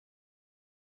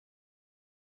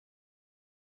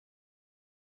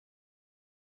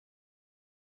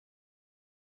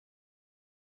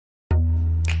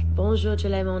Bonjour tout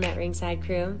le monde at Ringside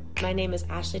Crew. My name is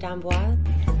Ashley D'Amboise.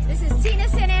 This is Tina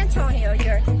San Antonio,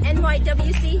 your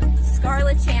NYWC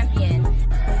Scarlet Champion.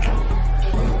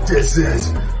 This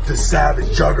is the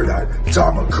Savage Juggernaut,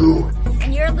 Tamaku.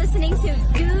 And you're listening to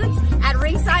Dudes at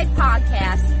Ringside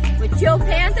Podcast with Joe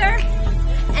Panther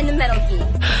and the Metal Geek.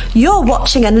 You're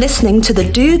watching and listening to the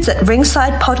Dudes at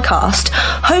Ringside Podcast,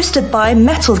 hosted by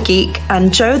Metal Geek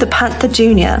and Joe the Panther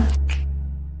Jr.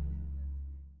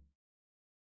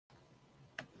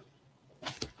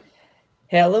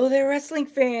 Hello there, wrestling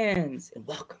fans, and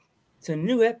welcome to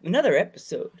another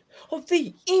episode of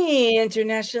the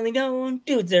internationally known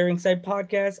Dudes at Ringside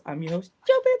Podcast. I'm your host,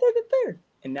 Joe Panther III,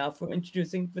 and now for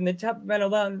introducing from the top of Metal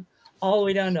Mountain all the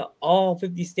way down to all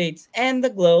 50 states and the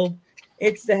globe,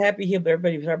 it's the happy heel,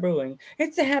 everybody start brewing.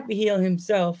 It's the happy heel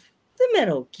himself, the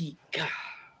Metal Geek.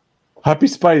 Happy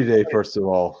Spidey Day, first of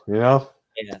all, you know?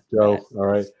 Yeah. Joe, all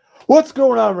right. What's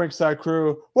going on, Ringside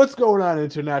Crew? What's going on,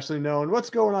 internationally known?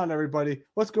 What's going on, everybody?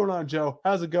 What's going on, Joe?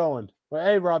 How's it going? Well,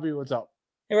 hey, Robbie, what's up?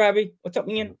 Hey, Robbie, what's up,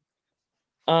 man?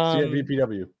 See you at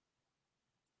VPW.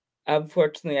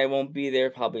 Unfortunately, I won't be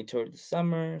there probably toward the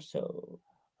summer, so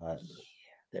All right. yeah,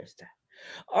 there's that.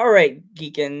 All right,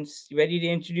 Geekins, you ready to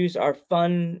introduce our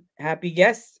fun, happy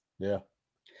guest? Yeah.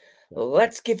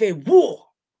 Let's give a woo!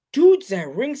 Dudes at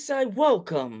Ringside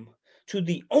welcome to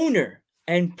the owner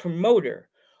and promoter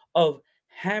of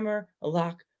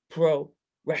Hammerlock Pro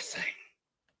Wrestling.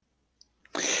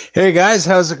 Hey guys,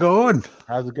 how's it going?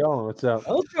 How's it going? What's up?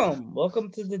 Welcome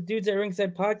to the Dudes at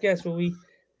Ringside podcast, where we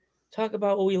talk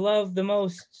about what we love the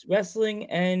most, wrestling,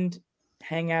 and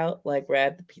hang out like we're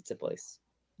at the pizza place.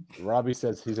 Robbie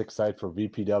says he's excited for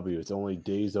VPW. It's only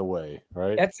days away,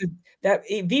 right?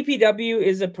 VPW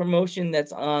is a promotion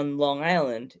that's on Long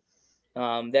Island.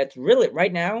 That's really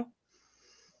right now.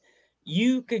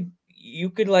 You could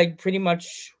like pretty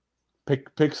much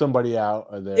pick somebody out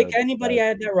of there. Pick anybody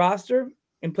out of that roster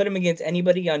and put them against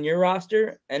anybody on your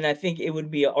roster, and I think it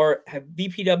would be or have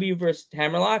VPW versus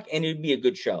Hammerlock, and it would be a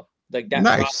good show. Like that.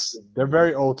 Nice. Roster. They're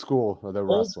very old school with their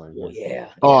wrestling. School, yeah.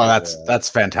 Oh, that's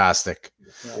fantastic.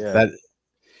 Yeah. That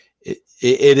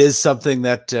it is something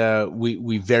that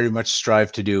we very much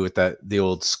strive to do with the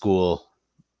old school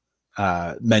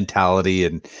mentality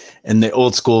and the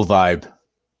old school vibe.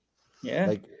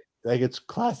 Yeah. Like it's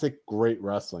classic great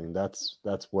wrestling. That's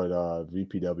what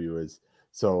VPW is.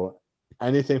 So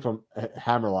anything from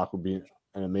Hammerlock would be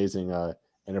an amazing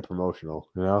and a promotional,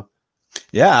 you know?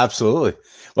 Yeah, absolutely.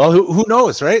 Well, who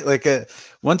knows, right? Like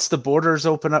once the borders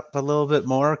open up a little bit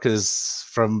more, because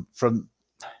from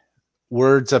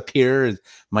words up here, it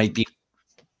might be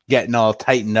getting all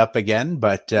tightened up again.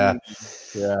 But yeah,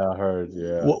 I heard.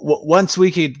 Yeah. Once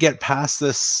we could get past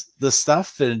this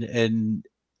stuff and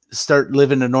start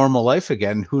living a normal life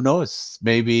again, who knows?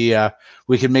 Maybe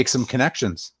we can make some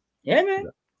connections. Yeah, man.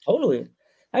 Totally.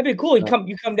 That'd be cool. You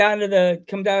come down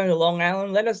to Long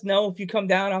Island. Let us know if you come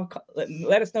down.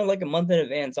 Let us know like a month in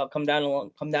advance. I'll come down to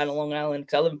Long Island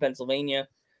because I live in Pennsylvania.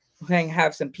 We'll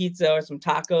have some pizza or some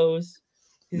tacos.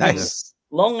 Nice.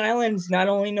 Long Island's not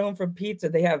only known for pizza;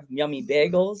 they have yummy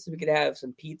bagels. We could have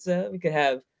some pizza. We could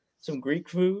have some Greek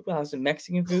food. We'll have some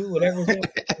Mexican food. Whatever's on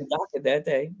the docket that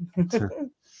day.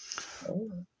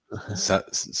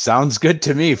 Sounds good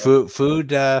to me.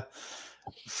 Food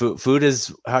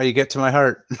is how you get to my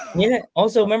heart. Yeah.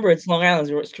 Also, remember it's Long Island.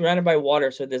 We're surrounded by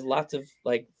water, so there's lots of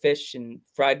like fish and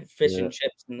fried fish and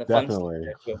chips and the definitely. Fun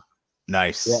stuff there too.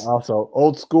 Nice. Yeah. Also,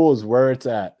 old school is where it's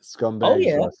at. Scumbags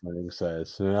Wrestling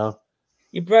says, you know.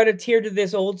 You brought a tear to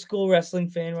this old school wrestling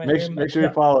fan right here. Make sure you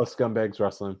follow Scumbags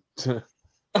Wrestling.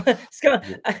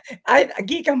 I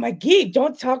geek on my geek.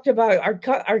 Don't talk about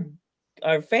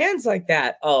our fans like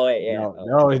that. Oh wait, yeah.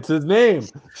 No, it's his name.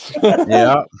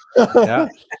 Yeah.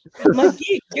 My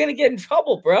geek, you're gonna get in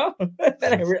trouble, bro.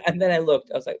 and then I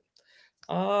looked. I was like,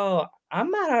 oh,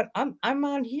 I'm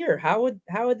on here. How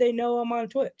would they know I'm on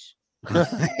Twitch?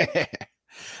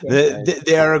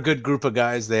 They are a good group of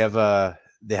guys. They have a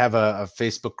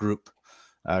Facebook group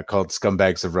called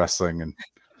Scumbags of Wrestling, and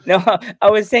no, I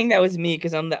was saying that was me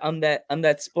because I'm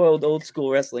that spoiled old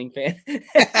school wrestling fan.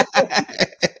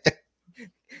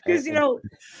 Because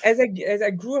as I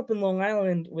grew up in Long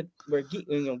Island where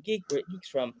geeks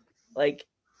from, like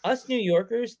us New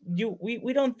Yorkers,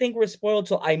 we don't think we're spoiled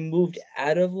till I moved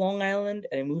out of Long Island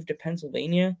and I moved to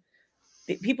Pennsylvania.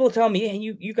 People tell me, "Hey,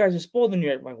 you guys are spoiled in New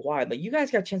York." I'm like, why? Like, you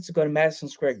guys got a chance to go to Madison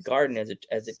Square Garden as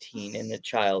a teen and a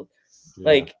child. Yeah.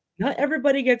 Like, not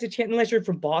everybody gets a chance unless you're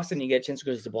from Boston. You get a chance to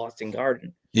go to the Boston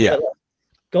Garden. Yeah, but,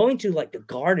 going to like the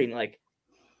Garden, like,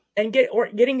 and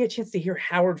getting a chance to hear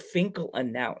Howard Finkel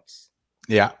announce.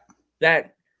 Yeah,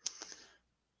 that.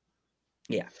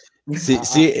 Yeah.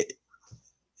 See,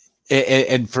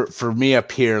 and for me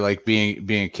up here, like being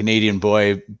a Canadian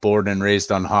boy born and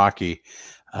raised on hockey,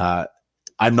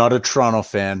 I'm not a Toronto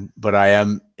fan, but I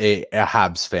am a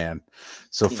Habs fan.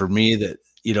 So for me, that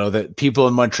people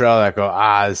in Montreal that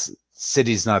go, this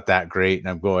city's not that great, and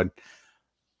I'm going,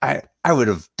 I would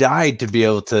have died to be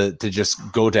able to just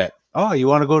go to. Oh, you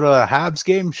want to go to a Habs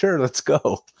game? Sure, let's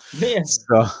go. Yeah.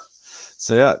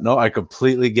 So yeah, no, I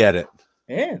completely get it.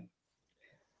 Yeah.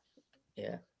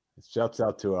 It shouts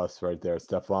out to us right there,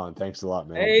 Stefan. Thanks a lot,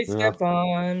 man. Hey,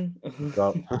 Stefan.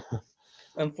 So,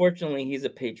 Unfortunately, he's a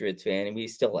Patriots fan, and we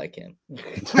still like him.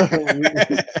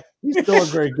 he's still a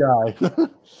great guy.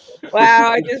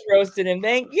 Wow, I just roasted him.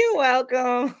 Thank you.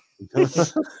 Welcome.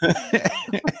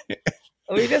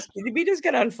 we just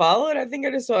got unfollowed. I think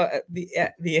I just saw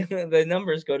the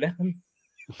numbers go down.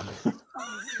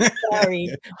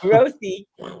 Sorry, Roasty.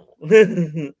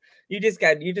 You just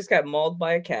got mauled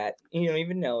by a cat. You don't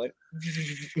even know it.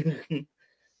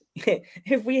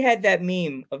 If we had that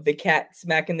meme of the cat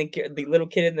smacking the little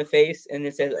kid in the face and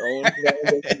it says "own,"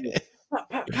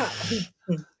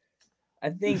 I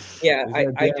think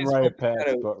I just right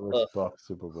Pats, but respect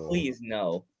Super Bowl. Please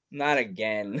no, not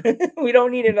again. We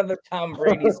don't need another Tom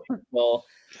Brady Super Bowl.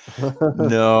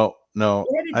 No. We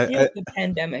had to deal with the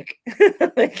pandemic.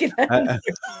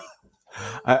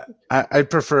 I'd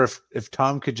prefer if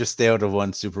Tom could just stay out of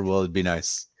one Super Bowl. It'd be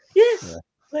nice. Yeah.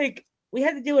 Like we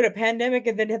had to deal with a pandemic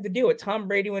and then have to deal with Tom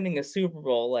Brady winning a Super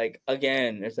Bowl. Like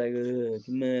again, it's like,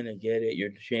 come on, I get it,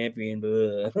 you're the champion.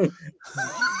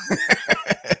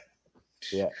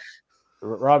 Yeah.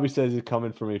 Robbie says he's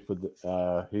coming for me for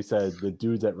the. He said the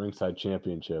Dudes at Ringside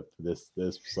Championship this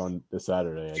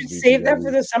Saturday. Save that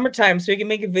for the summertime so he can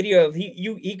make a video of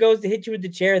he goes to hit you with the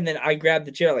chair and then I grab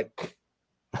the chair like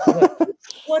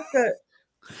what the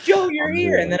Joe, you're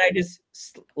here, and then I just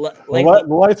the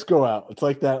lights go out. It's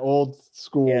like that old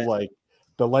school like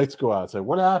the lights go out. It's like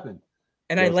what happened?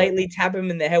 And I lightly tap him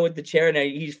in the head with the chair, and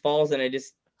he falls, and I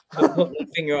just put my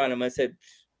finger on him. I said,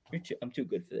 "I'm too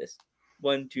good for this."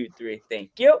 1, 2, 3,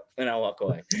 thank you, and I walk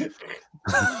away.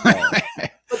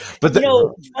 But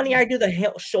it's funny. I do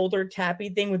the shoulder tappy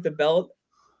thing with the belt.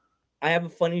 I have a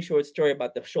funny short story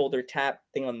about the shoulder tap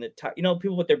thing on the top.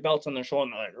 People with their belts on their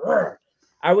shoulder, and they're like, "Rrr."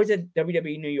 I was at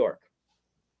WWE New York.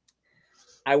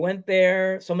 I went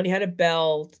there. Somebody had a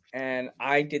belt, and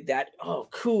I did that. Oh,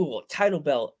 cool, title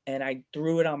belt, and I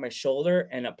threw it on my shoulder,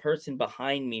 and a person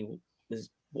behind me was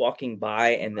walking by,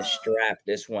 and the strap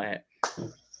just went.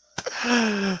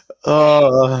 And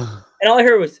all I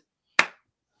heard was,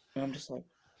 and I'm just like,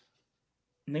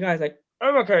 and the guy's like,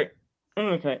 I'm okay.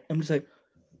 I'm just like,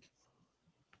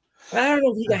 I don't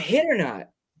know if he got hit or not.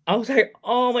 I was like,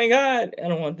 oh my God, I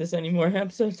don't want this anymore. I'm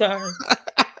so sorry.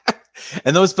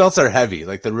 And those belts are heavy.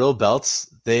 Like the real belts,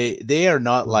 they are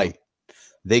not light.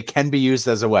 They can be used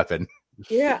as a weapon.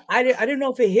 Yeah, I didn't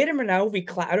know if it hit him or not. I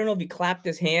don't know if he clapped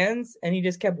his hands and he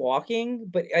just kept walking,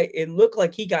 but it looked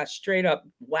like he got straight up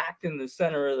whacked in the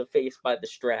center of the face by the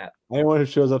strap. Anyone who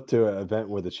shows up to an event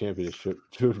with a championship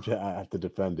should have to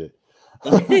defend it.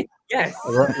 Yes.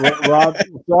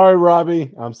 Sorry,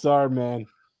 Robbie. I'm sorry, man.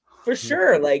 For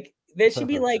sure. Like, there should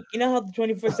be like, how the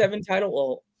 24/7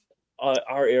 title,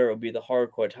 our era would be the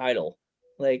hardcore title.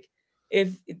 Like,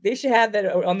 if they should have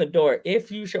that on the door,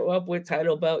 if you show up with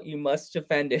title belt, you must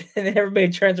defend it. And then everybody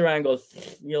turns around and goes,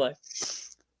 you're like,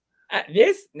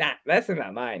 that's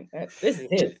not mine. This is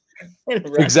his.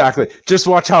 Exactly. Just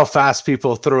watch how fast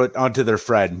people throw it onto their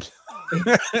friend.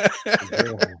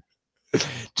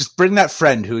 Just bring that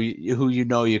friend who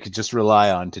you could just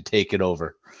rely on to take it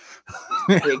over.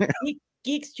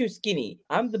 Geek's too skinny.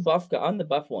 I'm the buff guy. I'm the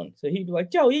buff one. So he'd be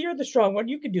like, Joe, you're the strong one.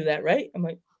 You could do that, right? I'm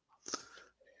like,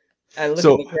 I look at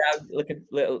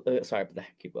the crowd. Sorry about that.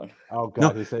 Keep going. Oh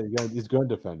God, he said he's going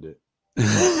to defend it.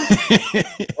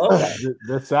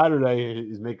 This Saturday,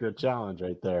 he's making a challenge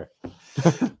right there.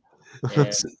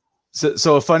 Yeah.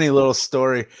 So a funny little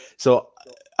story. So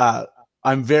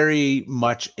I'm very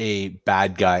much a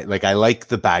bad guy. Like I like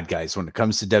the bad guys when it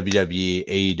comes to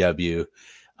WWE, AEW,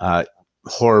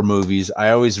 horror movies.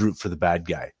 I always root for the bad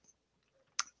guy.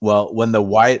 Well, when the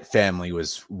Wyatt family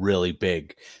was really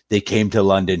big, they came to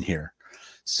London here.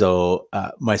 So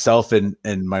myself and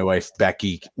my wife,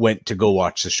 Becky, went to go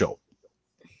watch the show.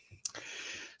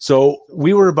 So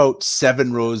we were about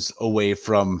 7 rows away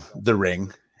from the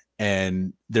ring,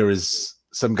 and there was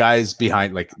some guys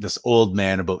behind, like this old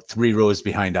man about 3 rows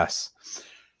behind us.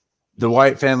 The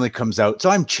Wyatt family comes out.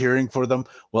 So I'm cheering for them.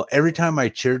 Well, every time I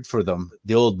cheered for them,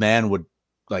 the old man would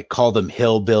like call them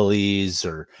hillbillies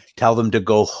or tell them to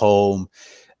go home.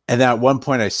 And then at one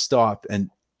point I stopped and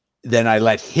then I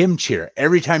let him cheer.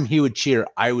 Every time he would cheer,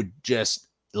 I would just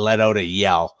let out a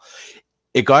yell.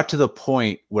 It got to the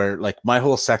point where like my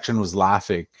whole section was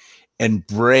laughing, and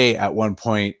Bray at one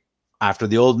point, after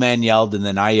the old man yelled and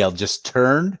then I yelled, just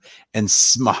turned and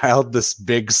smiled this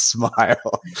big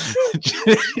smile.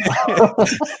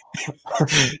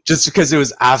 Just because it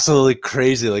was absolutely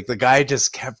crazy. Like the guy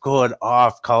just kept going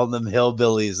off, calling them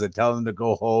hillbillies and telling them to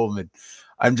go home. And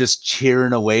I'm just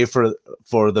cheering away for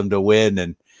them to win.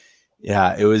 And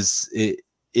yeah,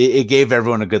 it gave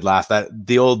everyone a good laugh. That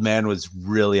the old man was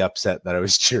really upset that I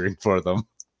was cheering for them.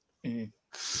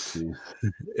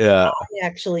 Yeah, I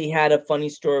actually had a funny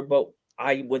story about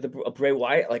with a Bray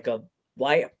Wyatt, like a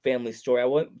Wyatt family story. I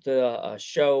went to a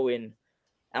show in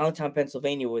Allentown,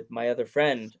 Pennsylvania, with my other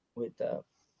friend, with the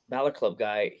Balor Club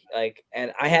guy. Like,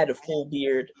 and I had a full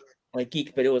beard, like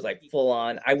Geek, but it was like full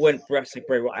on. I wouldn't dress like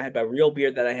Bray Wyatt. I had my real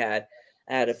beard that I had.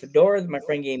 I had a fedora that my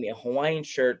friend gave me, a Hawaiian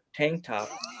shirt, tank top,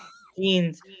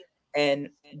 jeans, and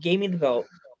gave me the belt.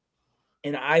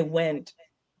 And I went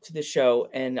to the show,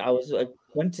 and I was like,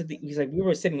 he's like, we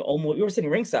were sitting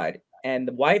ringside, and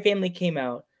the Wyatt family came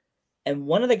out, and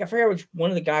one of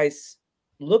the guys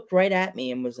looked right at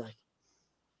me and was like,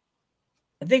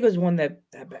 I think it was one that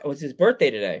was his birthday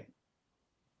today.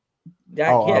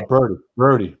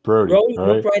 Brody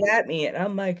looked right at me, and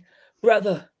I'm like,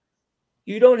 brother,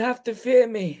 you don't have to fear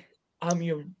me.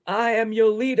 I am your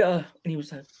leader. And he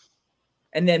was like,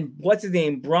 and then what's his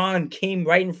name? Braun came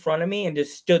right in front of me and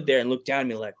just stood there and looked down at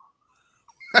me like,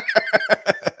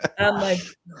 I'm like,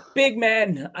 big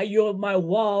man, you're my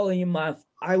wall, and you're my.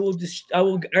 I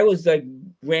was like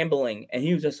rambling, and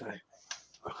he was just like,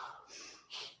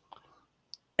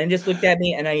 and just looked at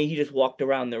me, and he just walked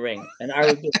around the ring, and I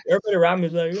was just everybody around me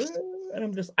was like, and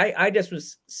I'm just, I just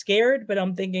was scared, but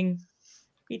I'm thinking,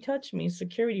 if he touched me,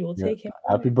 security will take him.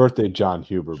 Happy birthday, John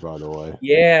Huber, by the way.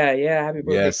 Yeah, happy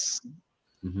birthday. Yes.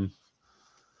 Mm-hmm.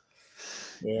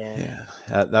 Yeah.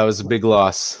 That was a big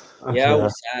loss. Yeah, I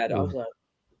was sad. I was like,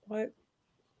 what?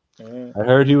 I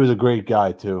heard he was a great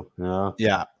guy too. You know?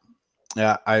 Yeah.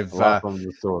 I've from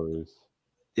the stories.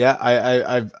 Yeah,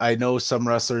 I know some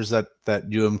wrestlers that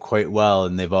knew him quite well,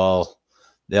 and they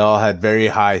all had very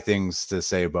high things to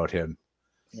say about him.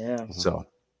 Yeah. So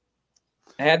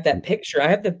I have that picture. I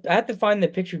have to find the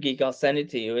picture, Geek. I'll send it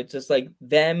to you. It's just like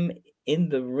them in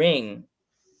the ring.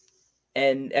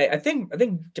 And I think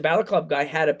the Balor Club guy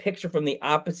had a picture from the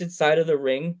opposite side of the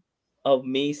ring of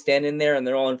me standing there, and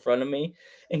they're all in front of me.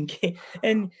 And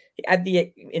at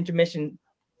the intermission,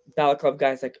 Balor Club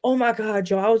guy's like, "Oh my God,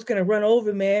 Joe, I was gonna run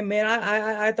over, man.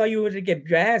 I thought you were gonna get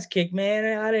your ass kicked,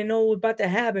 man. I didn't know what was about to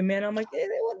happen, man." I'm like, they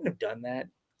wouldn't have done that.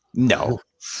 No.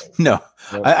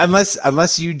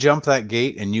 Unless you jump that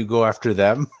gate and you go after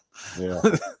them. Yeah.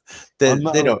 they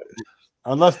don't.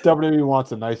 Unless WWE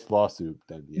wants a nice lawsuit,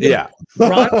 then yeah.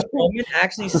 Braun Strowman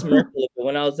actually smirked a little bit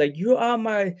when I was like, "You are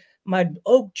my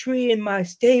oak tree in my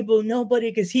stable.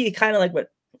 Nobody," because he kind of like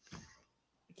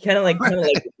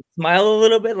smile a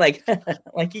little bit, like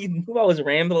like he knew I was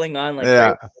rambling on, like he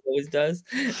always does.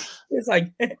 It's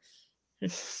like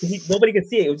nobody could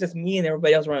see it. It was just me and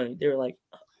everybody else around. They were like,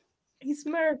 he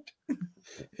smirked.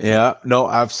 Yeah, no,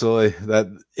 absolutely. That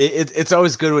it's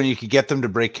always good when you can get them to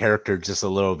break character just a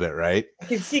little bit, right? I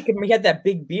can see he had that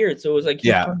big beard, so it was like,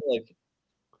 kind of like,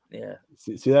 yeah.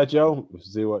 See that, Joe?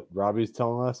 See what Robbie's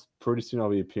telling us? Pretty soon I'll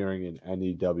be appearing in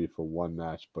NEW for one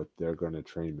match, but they're going to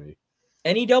train me.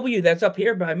 NEW, that's up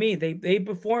here by me. They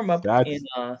perform up in.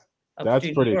 That's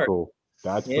pretty cool.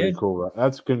 That's pretty cool.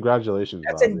 That's congratulations,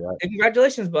 Robbie.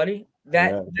 Congratulations, buddy.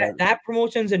 That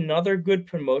promotion's another good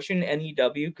promotion,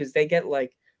 NEW, because they get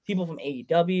like people from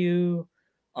AEW.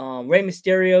 Rey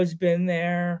Mysterio's been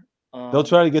there. They'll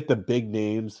try to get the big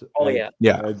names. Oh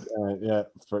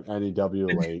for NEW.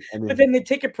 But then the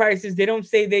ticket prices, they don't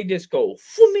say, they just go.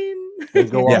 They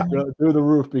go up through the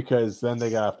roof because then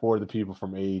they gotta afford the people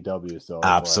from AEW. So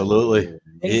absolutely,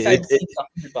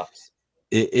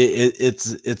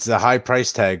 it's a high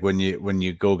price tag when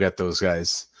you go get those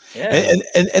guys. Yeah,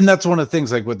 and that's one of the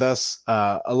things. Like with us,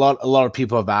 a lot of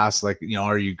people have asked, like,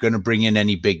 are you going to bring in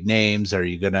any big names? Are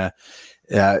you gonna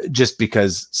just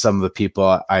because some of the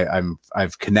people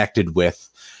I've connected with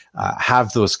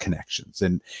have those connections,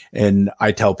 and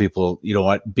I tell people, you know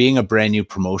what, being a brand new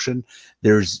promotion,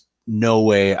 there's no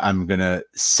way I'm gonna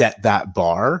set that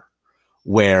bar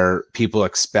where people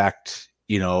expect,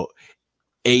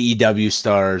 AEW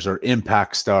stars or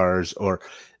Impact stars or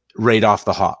right off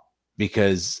the hop,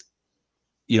 because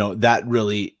that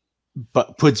really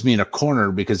puts me in a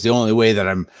corner, because the only way that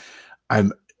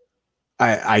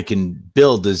I can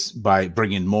build is by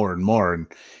bringing more and more,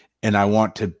 and I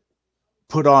want to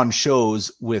put on shows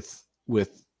with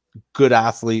good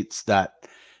athletes that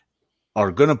are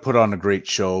going to put on a great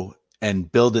show and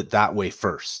build it that way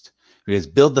first, because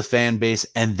build the fan base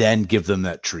and then give them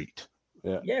that treat.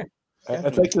 Yeah.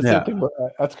 It's like the same thing.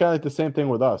 That's kind of like the same thing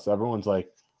with us. Everyone's like,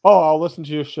 "Oh, I'll listen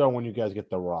to your show when you guys get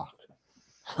The Rock."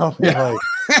 I'll be like,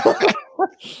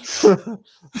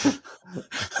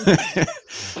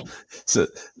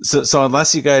 so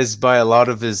unless you guys buy a lot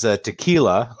of his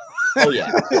tequila. Oh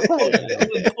yeah.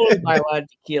 Totally buy a lot of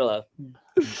tequila.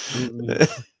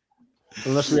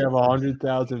 Unless we have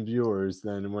 100,000 viewers,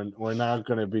 then we're not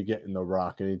going to be getting The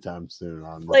Rock anytime soon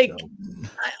on the Like, show.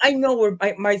 I know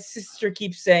my sister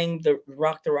keeps saying the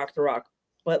Rock,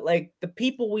 but like the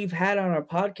people we've had on our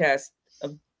podcast are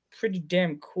pretty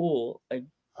damn cool. Like,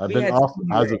 I've been awesome.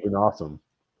 Guys have been awesome.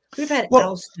 We've had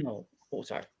Al Snow. Oh,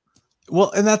 sorry.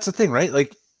 Well, and that's the thing, right?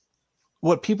 Like,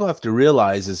 what people have to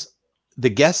realize is the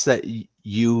guests that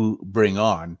you bring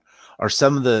on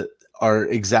are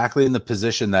exactly in the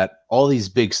position that all these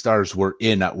big stars were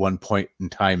in at one point in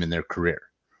time in their career.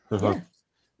 Uh-huh. Yeah.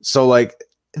 So like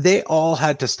they all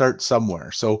had to start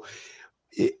somewhere. So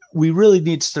we really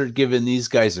need to start giving these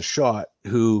guys a shot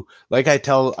who, like I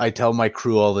tell my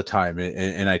crew all the time,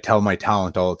 and I tell my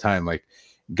talent all the time, like,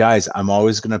 guys, I'm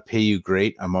always going to pay you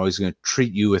great. I'm always going to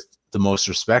treat you with the most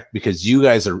respect because you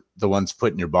guys are the ones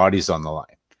putting your bodies on the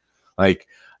line. Like,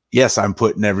 yes, I'm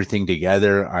putting everything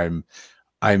together.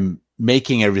 I'm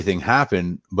making everything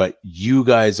happen, but you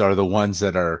guys are the ones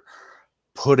that are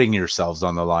putting yourselves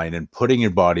on the line and putting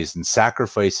your bodies and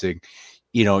sacrificing,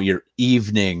 your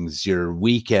evenings, your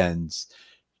weekends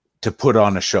to put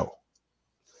on a show.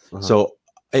 Uh-huh. So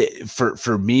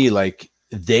for me, like,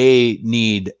 they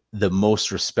need the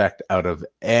most respect out of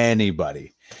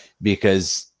anybody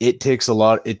because it takes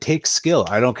skill.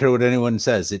 I don't care what anyone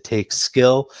says. It takes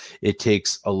skill. It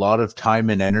takes a lot of time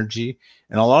and energy.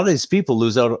 And a lot of these people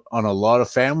lose out on a lot of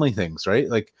family things, right?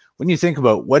 Like when you think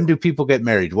about when do people get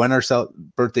married? When are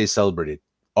birthdays celebrated?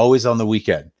 Always on the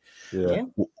weekend. Yeah.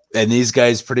 And these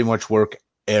guys pretty much work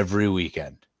every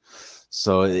weekend.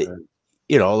 So,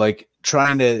 like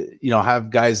trying to, have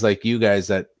guys like you guys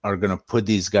that are going to put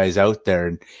these guys out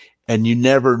there and you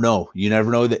never know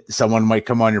that someone might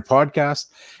come on your podcast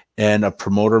and a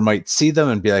promoter might see them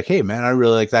and be like, hey man, I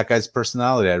really like that guy's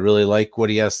personality. I really like what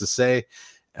he has to say.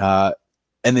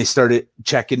 And they started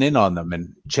checking in on them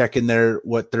and checking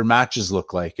what their matches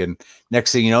look like. And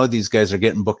next thing you know, these guys are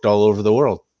getting booked all over the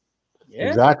world. Yeah.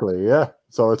 Exactly. Yeah.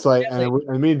 So it's like,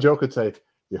 and me and Joe could say,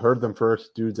 you heard them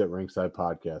first, Dudes at Ringside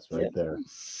podcast right there.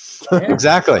 Yeah.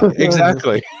 Exactly.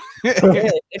 Yeah,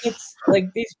 it's like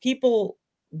these people,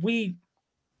 we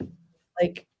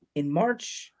like in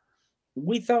March,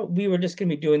 we thought we were just going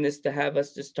to be doing this to have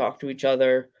us just talk to each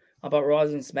other about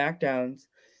Raws and SmackDowns.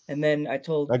 And then I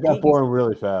told that got boring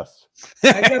really fast.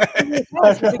 Like,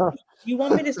 you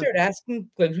want me to start asking?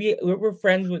 Like we're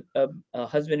friends with a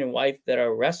husband and wife that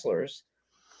are wrestlers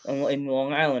in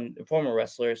Long Island, former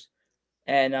wrestlers,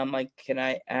 and I'm like, can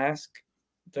I ask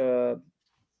the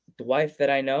wife that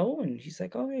I know? And she's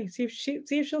like, oh, hey, see if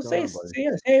she'll say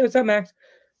yes. Hey, what's up, Max?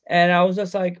 And I was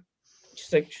just like,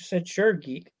 she said, sure,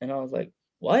 geek. And I was like,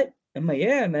 what? I'm like,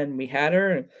 yeah. And then we had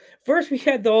her. And first, we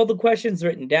had all the questions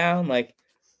written down, like.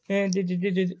 And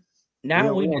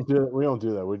now we don't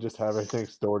do that. We just have everything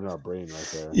stored in our brain right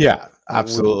there. Yeah,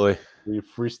 absolutely. We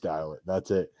freestyle it.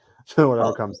 That's it. So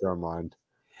whatever comes to our mind.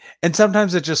 And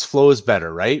sometimes it just flows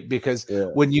better, right? Because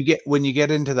when you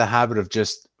get into the habit of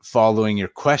just following your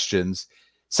questions,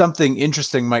 something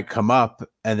interesting might come up,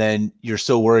 and then you're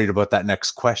so worried about that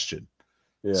next question.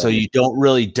 Yeah. So you don't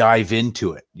really dive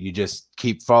into it. You just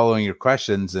keep following your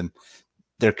questions, and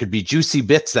there could be juicy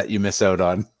bits that you miss out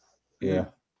on. Yeah.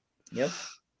 Yep,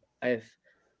 I've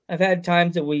had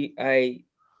times that I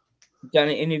done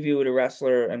an interview with a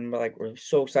wrestler and we're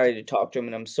so excited to talk to him,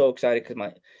 and I'm so excited because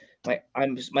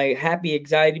my happy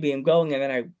anxiety being going, and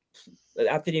then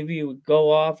after the interview would go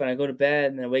off and I go to bed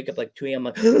and then I wake up like 2 a.m.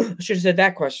 like I should have said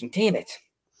that question. Damn it!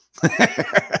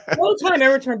 All the time,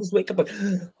 every time I just wake up like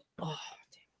oh.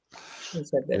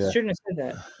 Shouldn't have said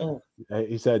that. Oh.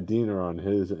 He's had Diener on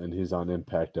his, and he's on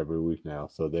Impact every week now.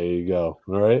 So there you go.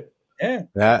 All right.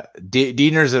 Yeah.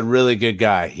 Diener's a really good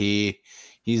guy.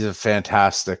 He's a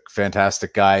fantastic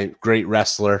guy. Great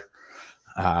wrestler.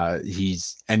 He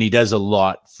does a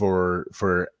lot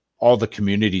for all the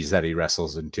communities that he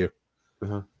wrestles into.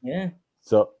 Uh-huh. Yeah.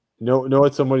 So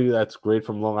what somebody that's great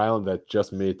from Long Island that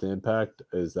just made the Impact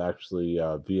is actually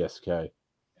VSK.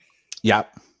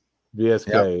 Yep.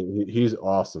 VSK. Yep. He's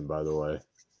awesome, by the way.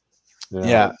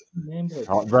 Yeah.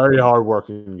 Very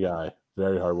hardworking guy.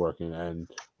 Very hardworking. And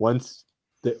once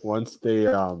they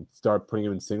start putting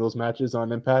him in singles matches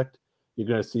on Impact, you're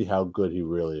gonna see how good he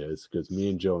really is. Because me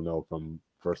and Joe know from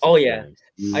first. Oh yeah,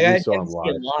 experience. I got saw to see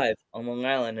him live on Long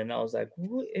Island, and I was like,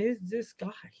 "Who is this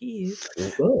guy? He is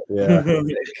good."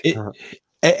 Yeah.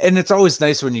 And it's always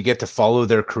nice when you get to follow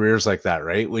their careers like that,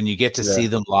 right? When you get to see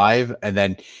them live, and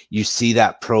then you see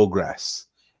that progress.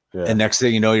 Yeah. And next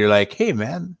thing you know, you're like, "Hey,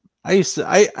 man, I used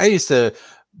to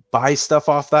buy stuff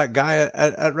off that guy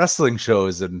at wrestling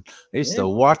shows, and I used to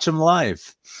watch him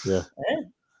live." Yeah.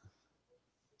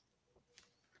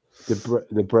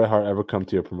 Did Bret Hart ever come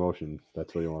to your promotion?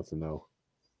 That's what he wants to know.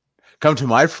 Come to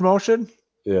my promotion?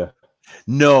 Yeah.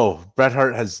 No, Bret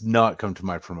Hart has not come to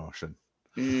my promotion.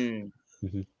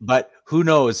 Mm-hmm. But who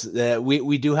knows?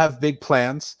 We do have big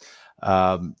plans.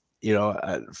 A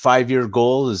 5-year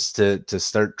goal is to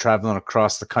start traveling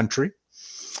across the country.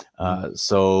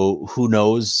 So who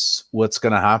knows what's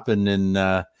going to happen in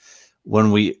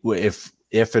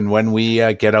if and when we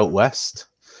get out west,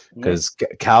 because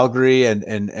Calgary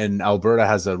and Alberta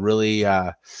has a really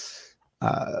a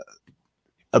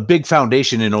big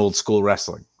foundation in old school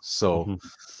wrestling. So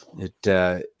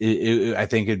I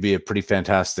think it'd be a pretty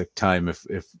fantastic time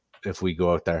if we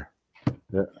go out there.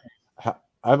 Yeah.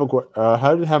 I have a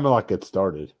how did Hammerlock get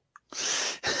started?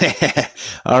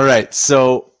 All right.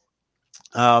 So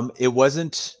it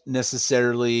wasn't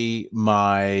necessarily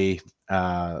my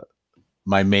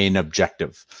main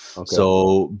objective. Okay.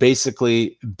 So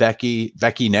basically Becky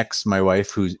Nix, my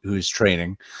wife, who's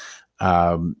training,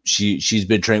 she's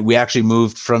been trained. We actually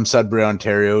moved from Sudbury,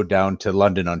 Ontario down to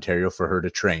London, Ontario for her to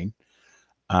train.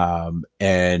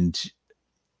 And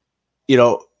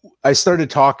I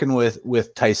started talking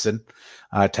with Tyson.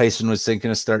 Tyson was thinking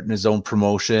of starting his own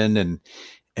promotion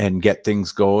and get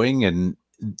things going, and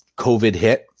COVID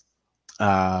hit.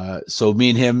 So me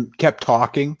and him kept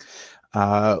talking.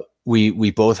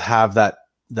 We both have that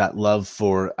love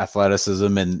for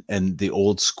athleticism and the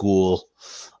old school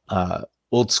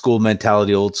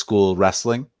mentality, old school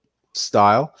wrestling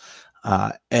style.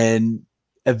 And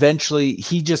eventually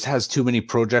he just has too many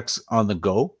projects on the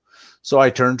go. So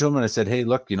I turned to him and I said, "Hey,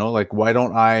 look, why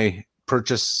don't I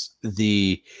purchase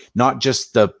not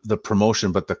just the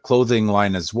promotion, but the clothing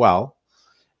line as well.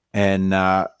 And,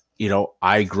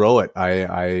 I grow it.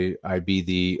 I be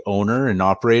the owner and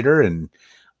operator, and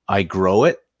I grow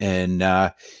it." And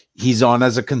he's on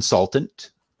as a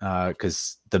consultant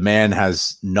because the man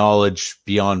has knowledge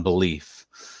beyond belief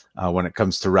when it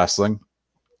comes to wrestling,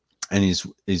 and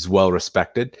he's well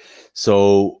respected.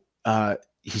 So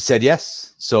he said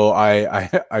yes. So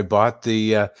I bought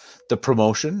the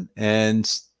promotion, and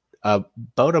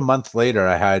about a month later,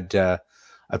 I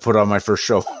put on my first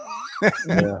show.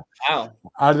 Yeah. Wow.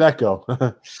 How did that go?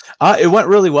 It went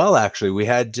really well, actually. We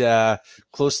had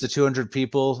close to 200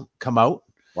 people come out.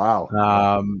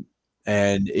 Wow.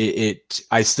 And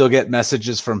I still get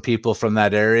messages from people from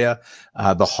that area.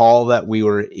 The hall that we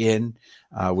were in,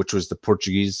 which was the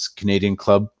Portuguese Canadian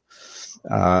Club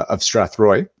of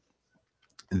Strathroy,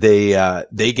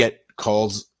 they get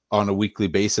calls on a weekly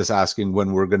basis asking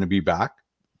when we're going to be back.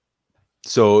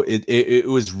 So it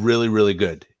was really, really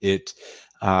good.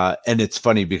 And it's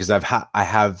funny because I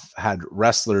have had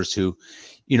wrestlers who,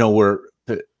 were,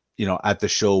 at the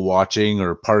show watching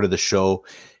or part of the show,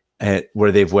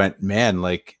 where they've went, man,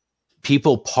 like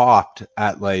people popped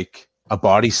at like a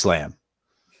body slam.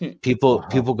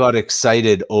 People got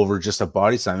excited over just a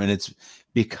body slam, and it's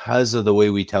because of the way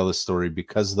we tell the story,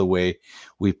 because of the way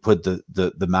we put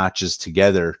the matches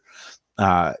together.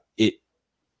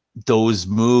 Those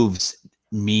moves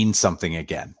mean something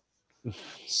again.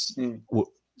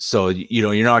 So,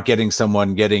 you're not getting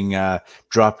someone getting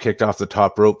drop kicked off the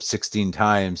top rope 16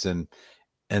 times and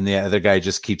the other guy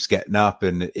just keeps getting up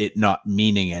and it not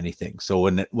meaning anything. So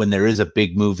when there is a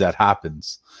big move that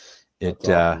happens, it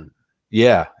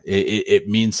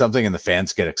means something and the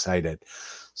fans get excited.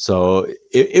 So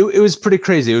it was pretty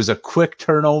crazy. It was a quick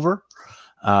turnover.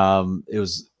 It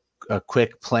was a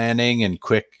quick planning and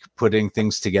quick putting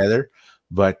things together,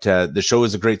 but the show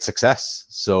was a great success.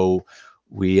 So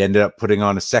we ended up putting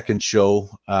on a second show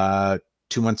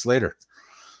 2 months later.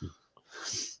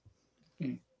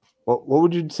 What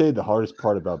would you say the hardest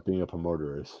part about being a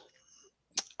promoter is?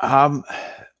 I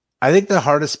think the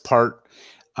hardest part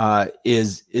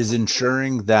is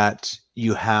ensuring that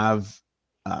you have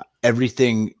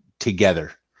everything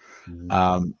together,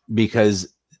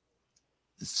 because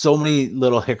so many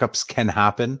little hiccups can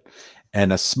happen,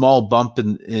 and a small bump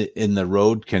in the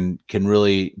road can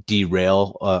really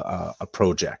derail a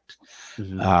project.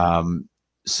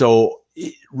 So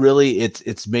really,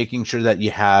 it's making sure that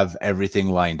you have everything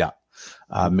lined up,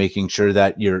 making sure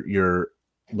that you're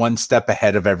one step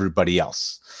ahead of everybody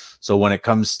else. So when it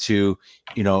comes to,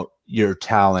 your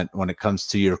talent, when it comes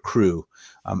to your crew,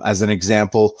 as an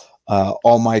example,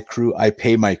 all my crew, I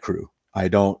pay my crew. I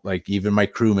don't even my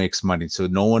crew makes money. So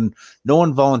no one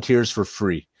volunteers for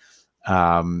free.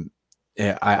 I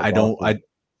don't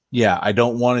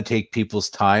want to take people's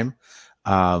time,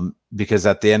 because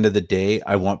at the end of the day,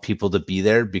 I want people to be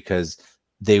there because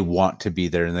they want to be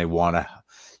there and they want to,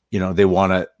 they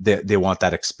want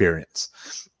that experience.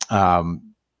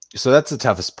 So that's the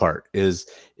toughest part is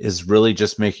really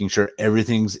just making sure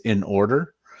everything's in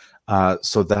order.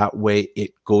 So that way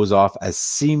it goes off as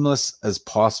seamless as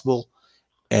possible.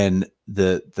 And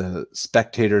the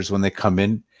spectators, when they come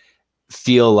in,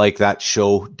 feel like that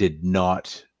show did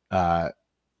not have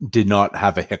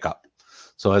a hiccup.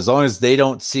 So as long as they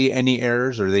don't see any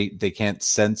errors or they can't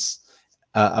sense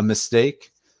a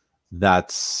mistake,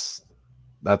 that's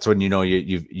when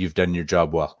you've done your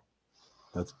job well.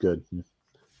 That's good.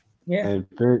 Yeah.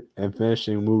 And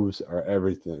finishing moves are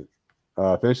everything.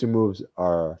 Finishing moves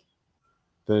are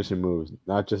finishing moves,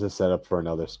 not just a setup for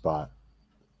another spot.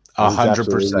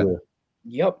 100%.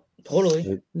 Yep,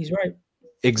 totally. He's right.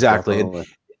 Exactly.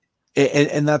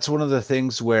 And that's one of the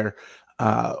things where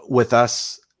with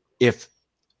us,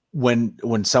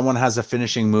 when someone has a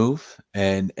finishing move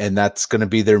and that's going to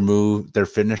be their move, their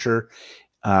finisher,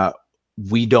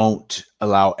 we don't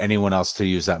allow anyone else to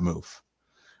use that move.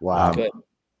 Wow. Good.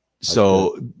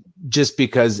 So just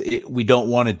because we don't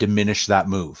want to diminish that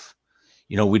move.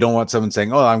 We don't want someone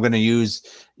saying, "Oh, I'm going to use,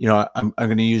 I'm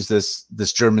going to use this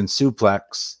German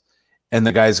suplex," and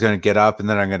the guy's going to get up, and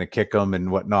then I'm going to kick him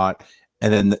and whatnot,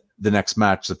 and then the next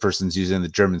match, the person's using the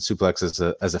German suplex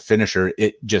as a finisher.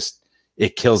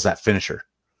 It kills that finisher.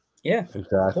 Yeah,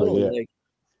 exactly. Totally. Yeah.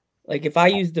 Like if I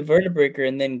use the Vertebreaker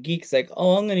and then Geek's like,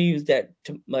 "Oh, I'm going to use that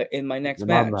in my next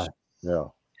match."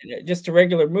 Yeah, just a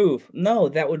regular move. No,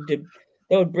 that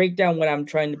would break down what I'm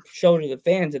trying to show to the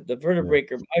fans, that the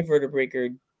Vertebreaker, my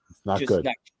Vertebreaker, it's not just good.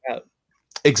 knocked you out.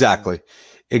 Exactly.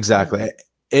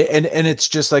 And it's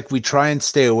just like we try and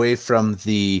stay away from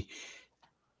the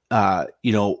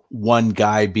one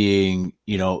guy being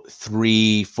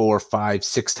 3, 4, 5,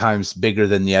 6 times bigger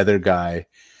than the other guy,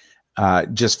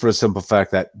 just for the simple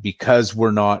fact that because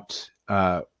we're not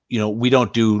we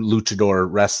don't do luchador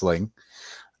wrestling,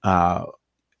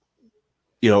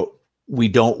 we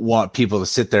don't want people to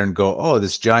sit there and go, "Oh,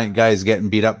 this giant guy is getting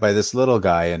beat up by this little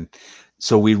guy." And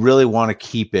so we really want to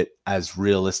keep it as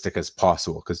realistic as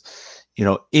possible. Because,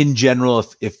 in general,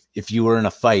 if you were in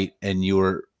a fight and you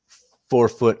were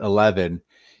 4'11",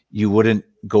 you wouldn't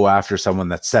go after someone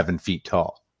that's 7 feet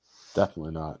tall.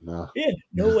 Definitely not. No. Yeah,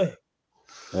 no way.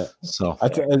 Yeah. So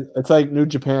it's like New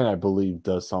Japan, I believe,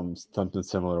 does something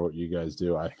similar to what you guys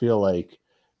do. I feel like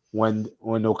when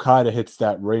Okada hits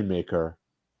that Rainmaker,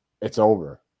 it's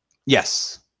over.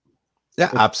 Yes. Yeah,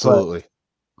 absolutely.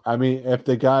 But, I mean, if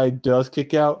the guy does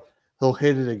kick out, he'll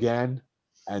hit it again,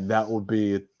 and that will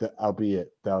be it.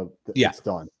 It's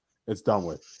done. It's done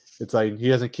with. It's like he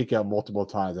doesn't kick out multiple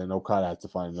times, and Okada has to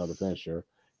find another finisher.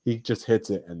 He just hits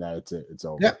it, and that's it. It's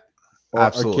over. Yeah,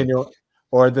 absolutely.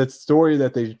 Or the story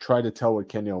that they try to tell with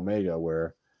Kenny Omega,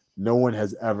 where no one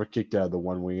has ever kicked out of the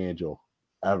One Wing Angel,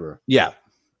 ever. Yeah,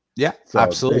 so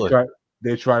absolutely.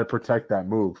 They try to protect that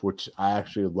move, which I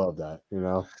actually love that,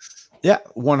 Yeah,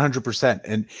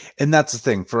 100%. And that's the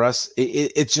thing for us.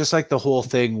 It's just like the whole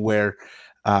thing where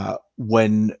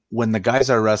when the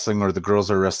guys are wrestling or the girls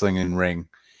are wrestling in ring,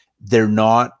 they're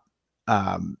not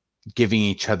giving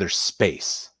each other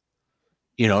space.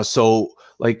 So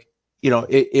like,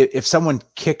 if someone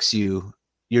kicks you,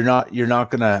 you're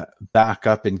not gonna back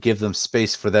up and give them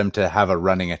space for them to have a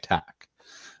running attack.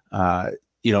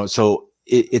 So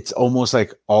it's almost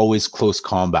like always close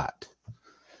combat.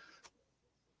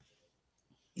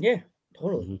 Yeah,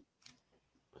 totally.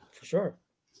 Mm-hmm. For sure.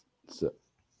 So,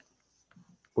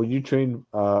 were you trained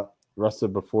wrestler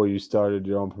before you started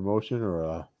your own promotion,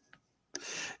 or?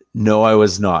 No, I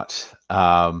was not.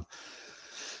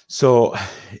 So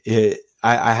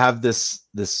I have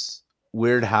this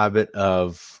weird habit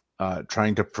of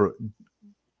trying to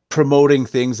promoting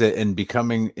things and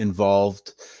becoming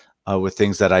involved with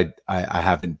things that I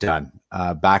haven't done.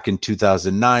 Back in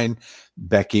 2009,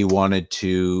 Becky wanted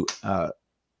to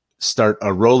start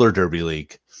a roller derby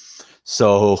league.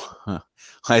 So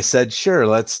I said, sure,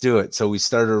 let's do it. So we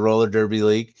started a roller derby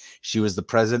league. She was the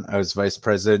president. I was vice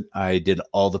president. I did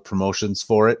all the promotions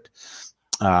for it.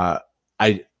 I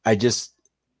just,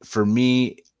 for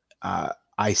me,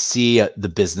 I see the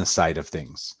business side of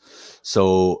things.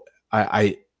 So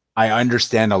I I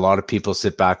understand a lot of people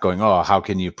sit back going, oh, how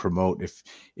can you promote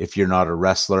if you're not a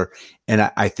wrestler?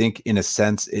 And I think in a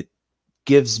sense, it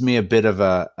gives me a bit of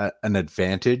an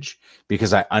advantage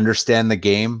because I understand the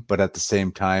game, but at the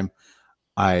same time,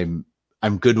 I'm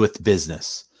good with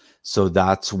business. So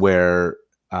that's where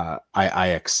I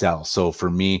excel. So for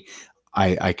me,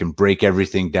 I can break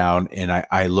everything down, and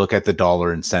I look at the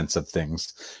dollar and cents of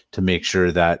things to make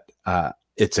sure that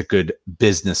it's a good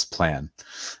business plan,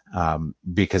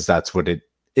 because that's what it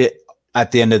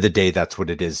at the end of the day, that's what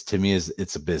it is to me. Is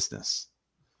it's a business.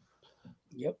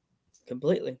 Yep,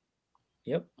 completely.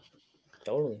 Yep,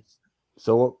 totally.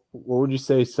 So what would you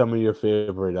say some of your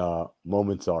favorite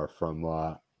moments are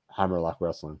from Hammerlock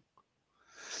Wrestling?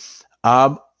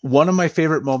 One of my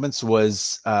favorite moments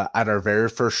was at our very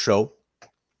first show.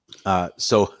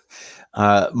 So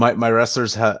my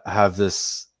wrestlers have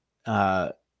this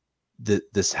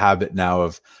this habit now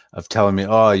of telling me,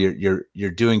 oh,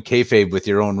 you're doing kayfabe with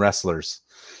your own wrestlers,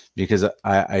 because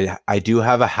I do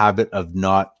have a habit of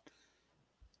not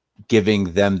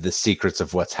giving them the secrets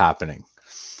of what's happening.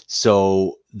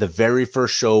 So the very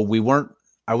first show,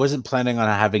 I wasn't planning on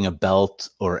having a belt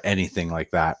or anything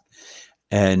like that.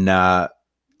 And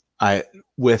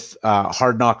with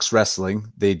Hard Knocks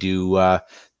Wrestling, they do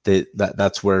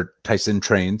that's where Tyson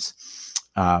trains.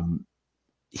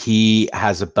 He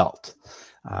has a belt.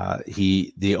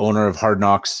 The owner of Hard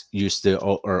Knocks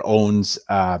owns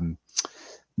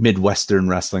Midwestern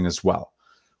Wrestling as well.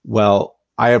 Well,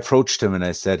 I approached him and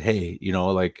I said, hey,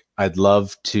 I'd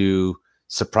love to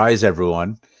surprise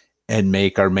everyone and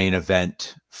make our main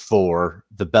event for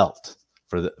the belt,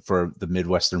 for the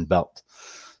Midwestern belt.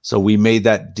 So we made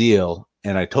that deal,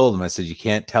 and I told him, I said, you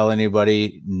can't tell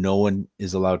anybody. No one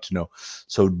is allowed to know.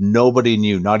 So nobody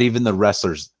knew, not even the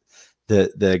wrestlers.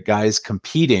 The guys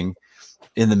competing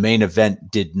in the main event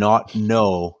did not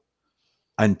know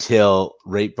until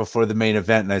right before the main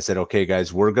event. And I said, okay,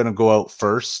 guys, we're going to go out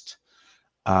first,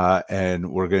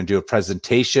 and we're going to do a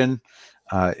presentation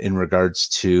in regards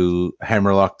to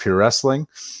Hammerlock Pure Wrestling,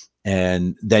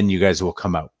 and then you guys will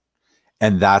come out.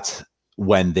 And that's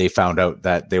when they found out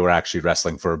that they were actually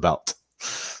wrestling for a belt.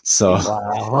 So,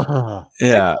 wow.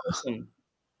 Yeah. Awesome.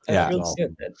 Yeah. Really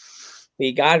good.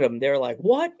 We got them. They're like,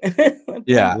 what?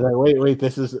 Yeah. Like, wait,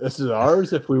 this is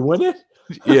ours if we win it?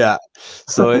 Yeah.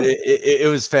 So it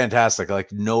was fantastic.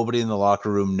 Like, nobody in the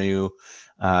locker room knew.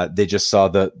 They just saw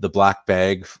the black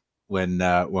bag when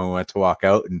we went to walk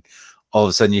out, and all of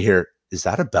a sudden you hear, is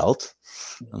that a belt?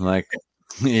 I'm like,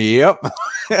 yep.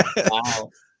 Wow.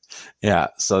 Yeah.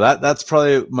 So that's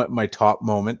probably my top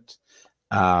moment.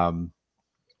 And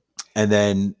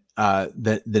then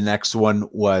the next one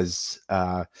was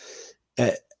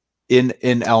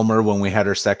in Elmer when we had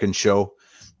our second show.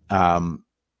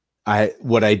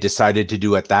 What I decided to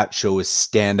do at that show is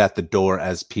stand at the door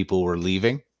as people were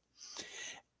leaving.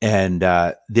 And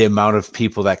the amount of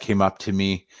people that came up to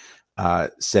me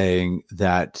saying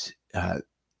that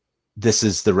this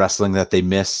is the wrestling that they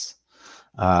miss.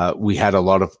 We had a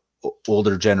lot of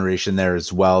older generation there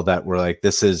as well that were like,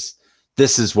 this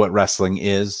is what wrestling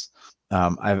is.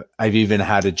 I've even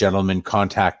had a gentleman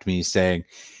contact me saying,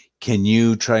 can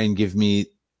you try and give me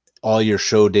all your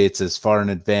show dates as far in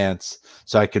advance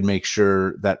so I can make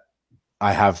sure that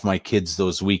I have my kids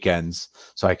those weekends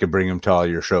so I can bring them to all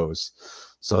your shows.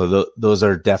 So those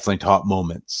are definitely top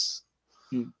moments.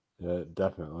 Yeah,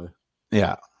 definitely.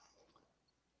 Yeah.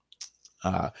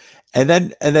 And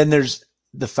then there's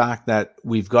the fact that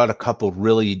we've got a couple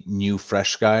really new,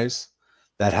 fresh guys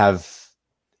that have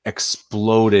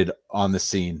exploded on the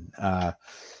scene.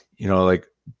 Like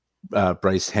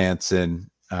Bryce Hansen,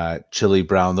 Chili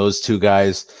Brown, those two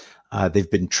guys,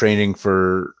 they've been training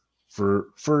for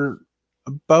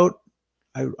about,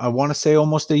 I want to say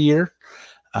almost a year.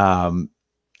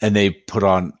 And they put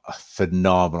on a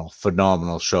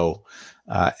phenomenal show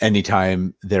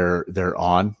anytime they're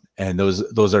on. And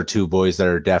those are two boys that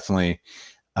are definitely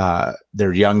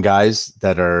they're young guys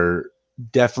that are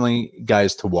definitely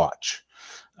guys to watch.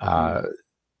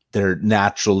 They're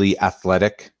naturally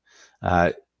athletic.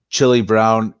 Chili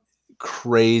Brown,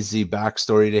 crazy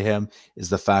backstory to him is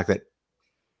the fact that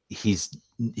he's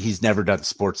never done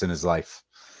sports in his life.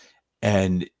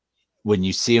 And when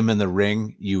you see him in the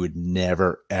ring, you would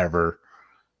never, ever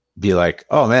be like,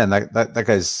 oh man, that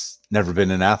guy's never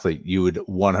been an athlete. You would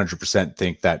 100%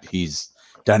 think that he's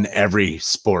done every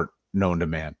sport known to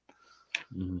man.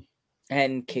 Mm-hmm.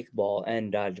 And kickball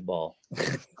and dodgeball.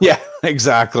 Yeah,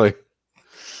 exactly.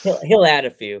 He'll add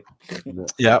a few.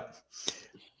 Yep.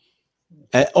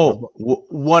 And,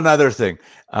 one other thing.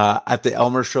 At the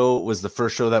Elmer show was the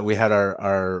first show that we had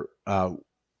our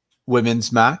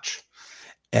women's match.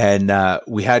 and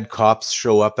we had cops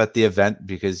show up at the event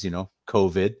because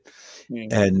COVID,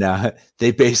 and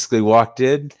they basically walked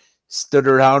in, stood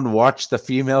around, watched the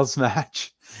females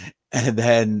match, and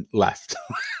then left.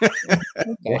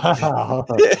 Wow.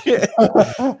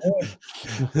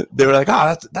 They were like,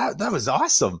 "Oh, that was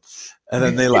awesome," and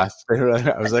then they left.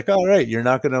 I was like, "All right, you're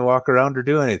not going to walk around or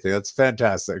do anything. That's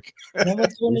fantastic."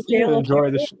 He's here to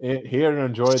enjoy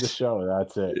the show.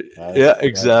 That's it. Yeah,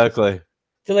 exactly.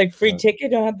 So like free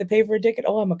ticket, don't have to pay for a ticket.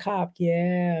 Oh, I'm a cop.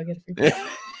 Yeah, I get a free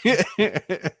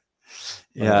ticket.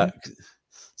 Yeah.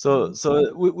 So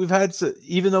we've had,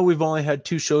 even though we've only had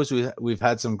 2 shows, we've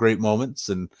had some great moments,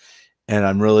 and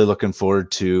I'm really looking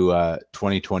forward to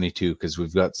 2022 because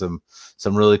we've got some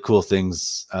really cool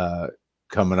things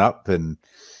coming up, and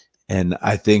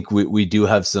I think we do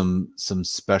have some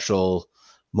special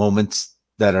moments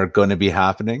that are going to be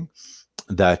happening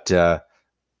that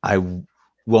I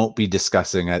won't be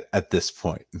discussing at this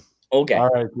point. Okay. All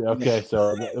right. Okay.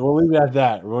 So we'll leave it at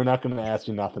that. We're not going to ask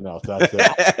you nothing else. That's it.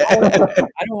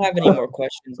 I don't have any more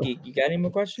questions, Geek. You got any more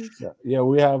questions? Yeah,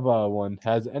 we have one.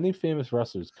 Has any famous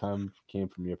wrestlers came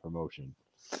from your promotion?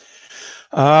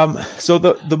 So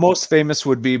the most famous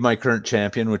would be my current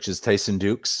champion, which is Tyson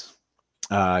Dukes.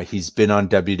 He's been on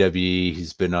WWE.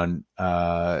 He's been on.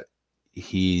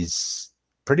 He's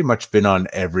pretty much been on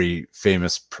every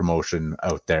famous promotion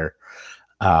out there.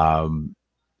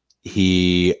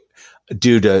 He,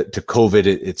 due to COVID,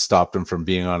 it stopped him from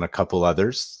being on a couple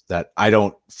others that I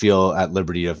don't feel at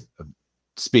liberty of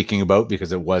speaking about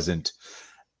because it wasn't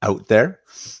out there.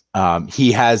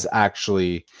 He has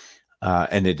actually,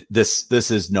 and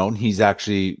this is known. He's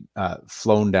actually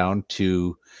flown down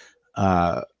to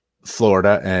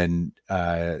Florida and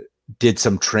did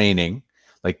some training,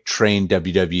 like train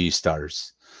WWE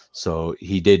stars. So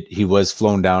he was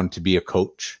flown down to be a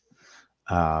coach.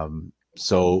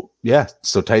 So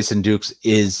Tyson Dukes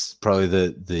is probably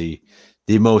the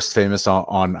most famous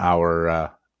on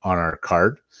our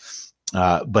card.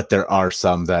 But there are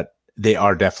some that they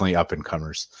are definitely up and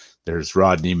comers. There's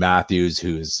Rodney Matthews,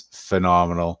 who is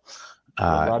phenomenal.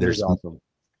 There's awesome.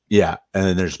 Yeah, and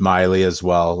then there's Miley as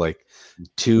well. Like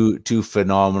two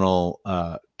phenomenal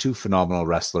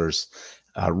wrestlers.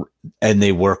 And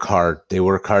they work hard. They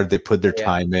put their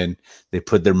time in. They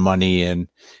put their money in.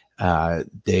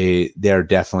 They are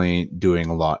definitely doing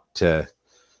a lot to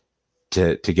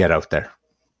get out there.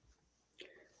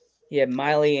 Yeah,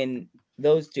 Miley and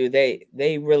those two, they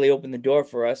really opened the door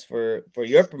for us for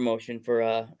your promotion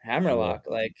for Hammerlock.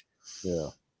 Like,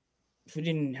 if we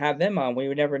didn't have them on, we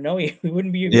would never know you. We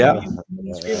wouldn't be. That's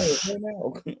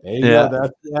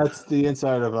the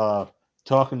inside of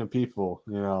talking to people.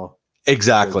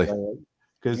 Exactly.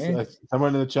 Because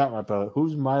someone in the chat might be like,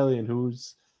 who's Miley and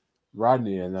who's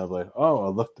Rodney? And they're like, oh, I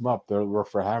looked them up. They work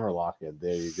for Hammerlock. And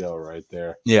there you go, right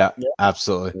there. Yeah.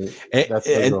 Absolutely. That's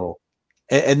the goal.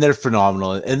 And they're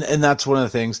phenomenal. And that's one of the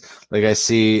things, like I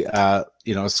see,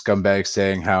 scumbags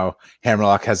saying how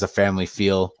Hammerlock has a family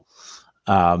feel.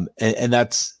 And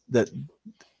that's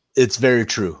it's very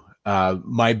true.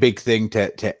 My big thing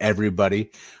to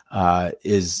everybody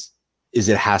is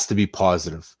it has to be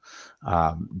positive.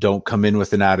 Don't come in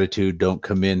with an attitude. Don't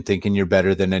come in thinking you're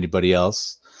better than anybody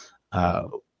else.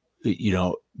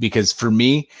 Because for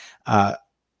me,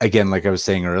 again, like I was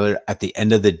saying earlier, at the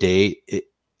end of the day,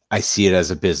 I see it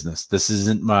as a business. This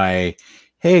isn't my,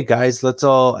 hey guys, let's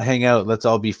all hang out. Let's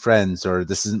all be friends. Or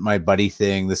this isn't my buddy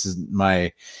thing. This isn't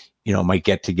my, my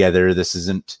get together. This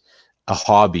isn't a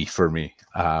hobby for me.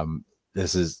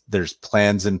 There's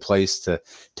plans in place to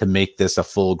make this a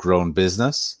full grown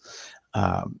business.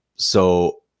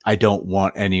 So I don't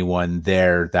want anyone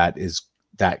there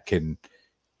that can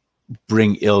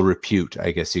bring ill repute,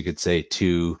 I guess you could say,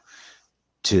 to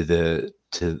the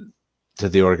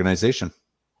organization.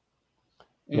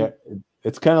 Yeah,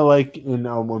 it's kind of like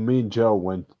when me and Joe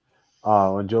went,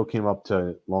 when Joe came up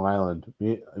to Long Island,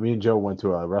 me and Joe went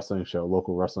to a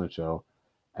local wrestling show,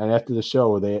 and after the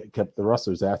show, the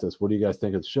wrestlers asked us, "What do you guys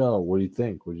think of the show? What do you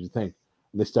think? What did you think?"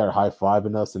 And they started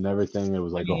high-fiving us and everything. It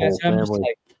was like a whole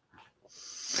family.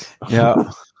 Yeah,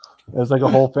 it was like a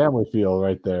whole family feel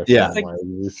right there. Yeah.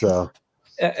 So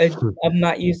I'm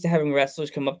not used to having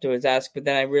wrestlers come up to us ask, but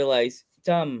then I realized,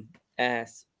 dumb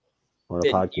ass,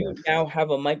 that you now have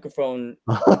a microphone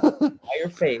by your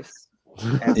face.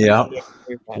 Yeah.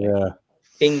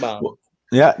 Bing bong.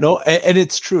 Yeah, no, and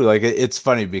it's true. Like it's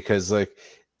funny because like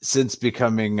since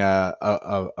becoming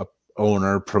a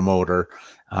owner promoter,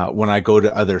 when I go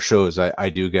to other shows, I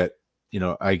do get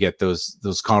I get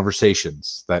those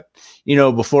conversations that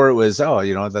before it was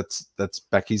that's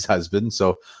Becky's husband,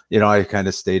 so I kind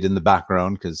of stayed in the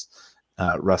background because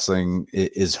wrestling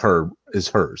is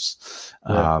hers.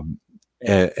 Yeah.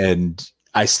 And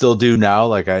I still do now.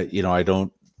 Like I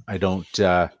don't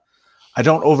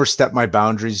overstep my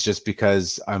boundaries just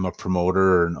because I'm a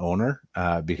promoter or an owner,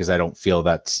 because I don't feel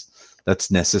that's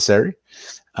necessary.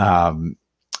 And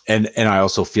I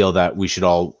also feel that we should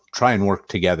all try and work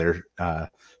together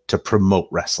to promote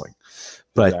wrestling.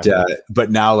 But but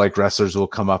now, like, wrestlers will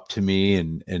come up to me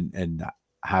and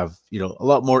have a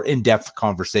lot more in-depth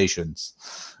conversations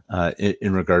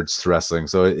in regards to wrestling.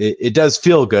 So it does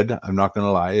feel good. I'm not going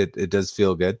to lie, it does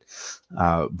feel good,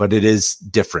 but it is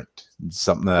different. It's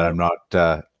something that I'm not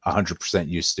 100%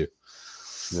 used to.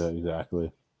 Yeah,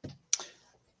 exactly.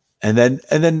 And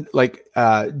then like,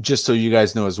 just so you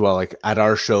guys know as well, like at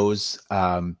our shows,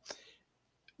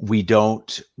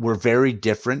 we're very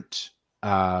different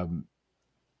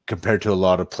compared to a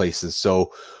lot of places.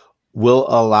 So we'll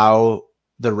allow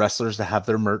the wrestlers to have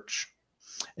their merch,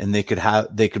 and they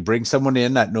could bring someone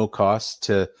in at no cost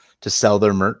to sell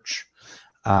their merch.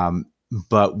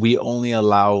 But we only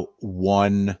allow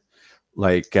one,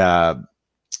 like, I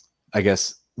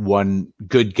guess one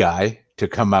good guy to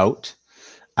come out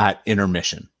at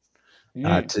intermission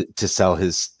to sell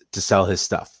his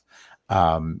stuff.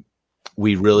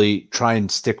 We really try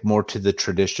and stick more to the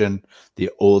tradition, the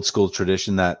old school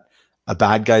tradition, that a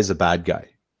bad guy's a bad guy.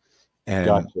 And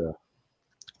gotcha.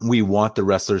 We want the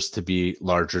wrestlers to be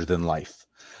larger than life.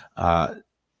 And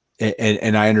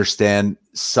I understand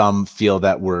some feel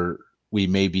that we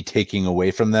may be taking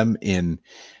away from them in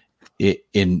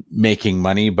making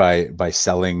money by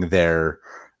selling their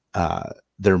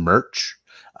merch.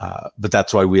 But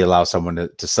that's why we allow someone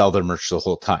to sell their merch the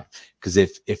whole time. Because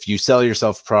if you sell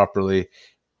yourself properly,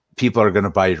 people are going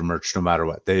to buy your merch no matter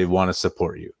what. They want to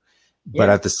support you. Yeah. But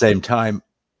at the same time,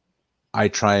 I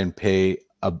try and pay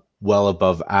well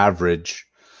above average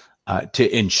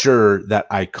to ensure that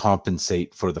I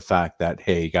compensate for the fact that,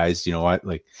 hey guys, you know what?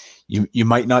 Like, you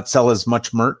might not sell as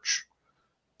much merch,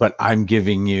 but I'm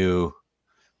giving you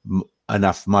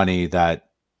enough money that,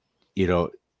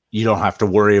 you don't have to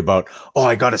worry about, oh,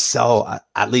 I got to sell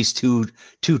at least two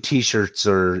t-shirts,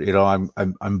 or,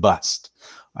 I'm bust.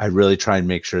 I really try and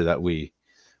make sure that we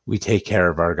take care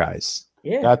of our guys.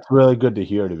 Yeah. That's really good to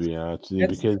hear, to be honest with you,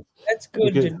 because that's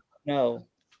good to know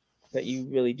that you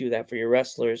really do that for your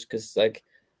wrestlers. Cause like,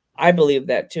 I believe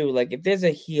that too. Like, if there's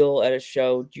a heel at a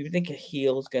show, do you think a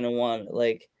heel is going to want,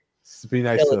 like, to be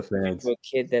nice to the fans, to a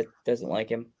kid that doesn't like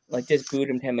him, like just booed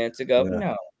him 10 minutes ago?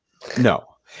 Yeah. No.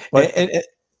 But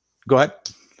go ahead.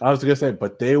 I was gonna say,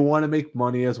 but they want to make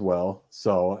money as well.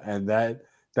 So, and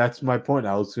that's my point.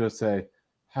 I was gonna say,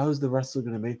 how is the wrestler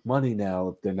gonna make money now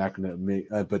if they're not gonna make?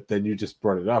 But then you just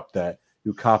brought it up that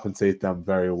you compensate them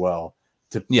very well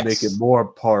to make it more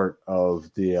part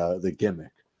of the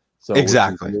gimmick. So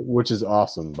exactly, which is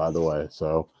awesome, by the way.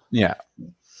 So yeah,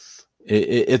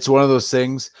 it's one of those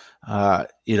things.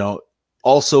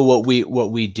 Also, what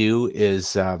we do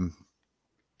is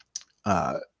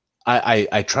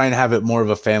I try and have it more of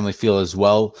a family feel as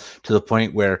well, to the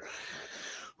point where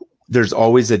there's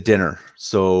always a dinner.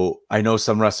 So I know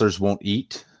some wrestlers won't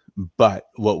eat, but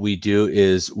what we do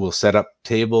is we'll set up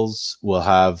tables. We'll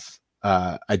have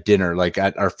a dinner. Like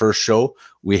at our first show,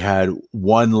 we had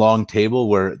one long table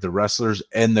where the wrestlers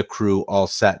and the crew all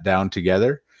sat down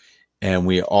together, and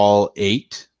we all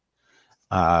ate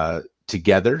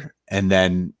together. And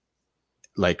then,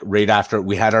 like, right after,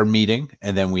 we had our meeting,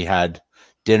 and then we had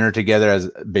dinner together as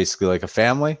basically like a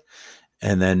family,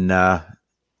 and then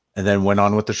went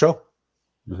on with the show.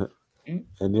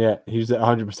 And yeah, he's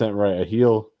 100% right. A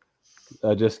heel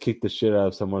just kicked the shit out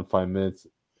of someone 5 minutes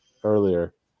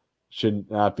earlier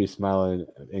should not be smiling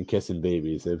and kissing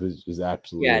babies. It was just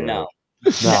absolutely right. No,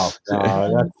 that's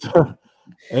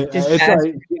it's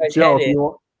like, Joe,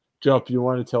 if you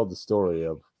want to tell the story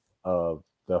of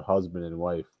the husband and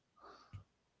wife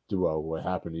duo, what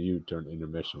happened to you during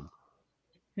intermission?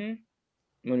 What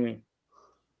do you mean?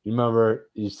 You remember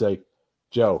you say,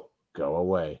 Joe, go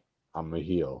away. I'm a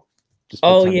heel. Just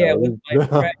with my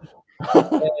friend,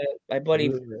 my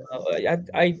buddy.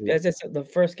 I as I said, the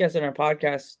first guest on our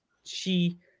podcast,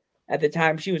 she, at the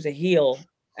time, she was a heel,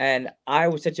 and I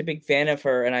was such a big fan of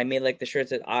her, and I made like the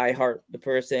shirts that I heart the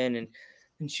person,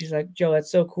 and she's like, Joe,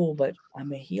 that's so cool, but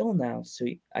I'm a heel now, so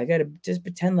I gotta just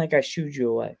pretend like I shooed you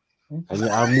away.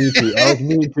 I'm mean to you. I was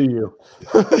mean to you.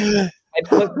 I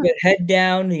put the head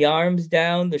down, the arms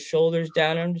down, the shoulders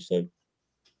down. I'm just like,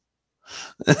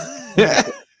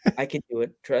 I can do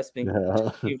it. Trust me.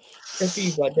 Just for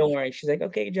you, bud. Don't worry. She's like,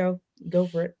 okay, Joe, go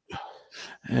for it.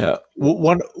 Yeah.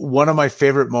 One of my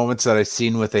favorite moments that I've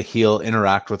seen with a heel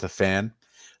interact with a fan.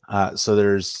 So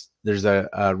there's there's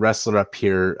a wrestler up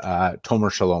here,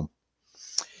 Tomer Shalom.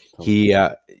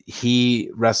 He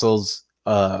wrestles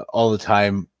all the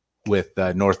time with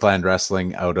Northland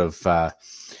Wrestling out of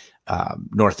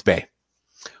North Bay.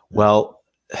 Well,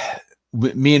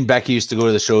 me and Becky used to go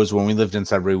to the shows when we lived in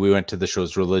Sudbury. We went to the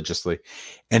shows religiously,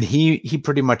 and he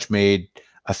pretty much made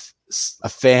a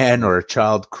fan or a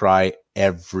child cry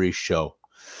every show,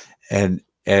 and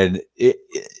it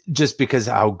just because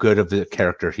how good of a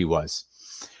character he was.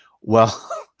 Well,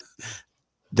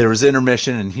 there was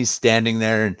intermission, and he's standing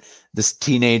there, and this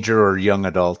teenager or young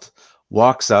adult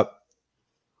walks up,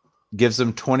 gives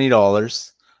him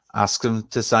 $20, asks him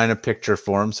to sign a picture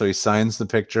for him. So he signs the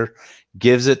picture,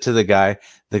 gives it to the guy.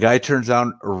 The guy turns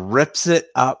around, rips it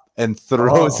up, and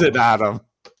throws it at him.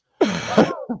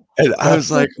 And I was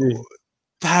like,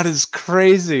 that is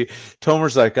crazy.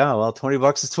 Tomer's like, oh, well,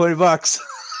 $20 is $20.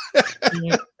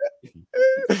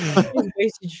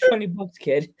 Wasted $20,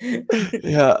 kid.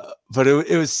 Yeah, but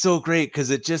it was so great because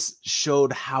it just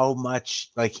showed how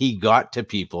much like he got to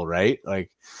people, right?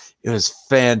 Like it was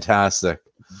fantastic.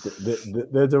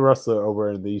 There's a wrestler over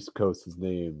in the East Coast. His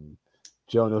name,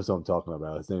 Joe knows what I'm talking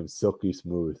about. His name's Silky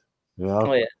Smooth. You know?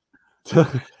 Oh yeah.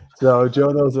 So Joe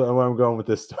knows where I'm going with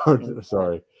this story.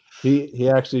 Sorry. He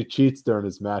actually cheats during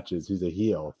his matches. He's a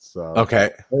heel. So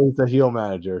Okay. He's a heel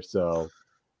manager. So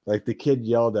like the kid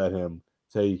yelled at him,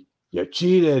 say, "You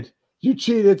cheated. You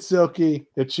cheated, Silky.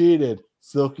 You cheated."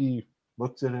 Silky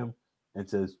looks at him and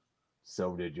says,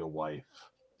 "So did your wife."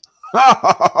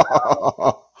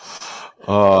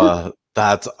 Oh,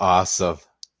 that's awesome.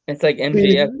 It's like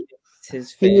MJF. It's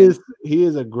his fan. He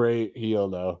is a great heel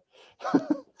though.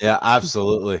 Yeah,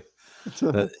 absolutely.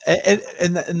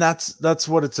 and that's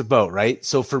what it's about, right?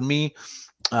 So for me,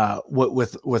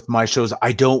 with my shows,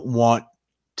 I don't want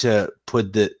to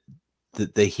put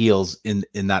the heels in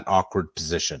that awkward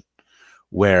position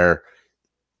where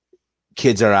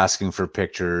kids are asking for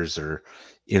pictures or,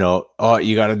 you know, oh,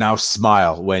 you got to now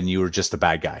smile when you were just a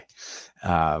bad guy.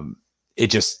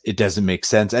 It doesn't make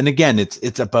sense. And again,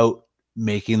 it's about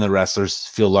making the wrestlers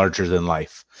feel larger than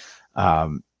life.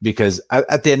 Because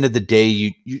at the end of the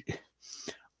day,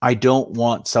 I don't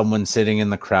want someone sitting in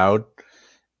the crowd,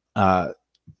 trying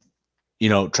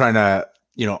to,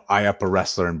 eye up a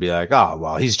wrestler and be like, oh,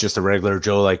 well, he's just a regular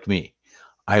Joe like me.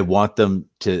 I want them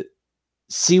to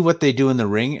see what they do in the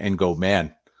ring and go,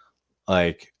 man,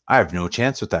 like I have no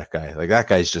chance with that guy. Like that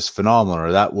guy's just phenomenal,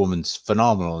 or that woman's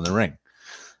phenomenal in the ring.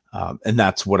 And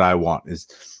that's what I want is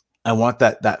I want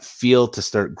that feel to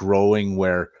start growing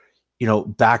where,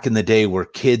 back in the day where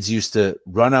kids used to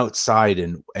run outside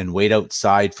and wait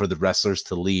outside for the wrestlers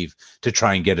to leave to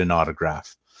try and get an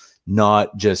autograph,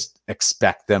 not just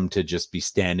expect them to just be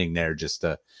standing there just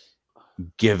to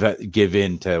give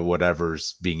in to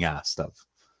whatever's being asked of.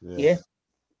 Yeah.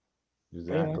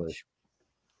 Exactly.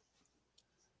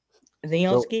 Anything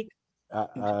else, Geek?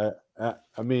 I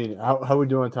mean, how are we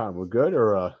doing on time? We're good,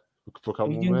 or for a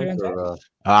couple more minutes? Or,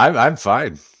 I'm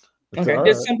fine. Okay.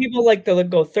 There's some people like to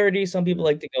go 30. Some people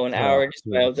like to go an hour. Just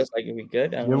like, are we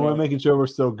good? We're making sure we're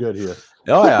still good here.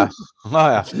 Oh yeah.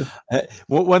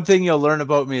 One thing you'll learn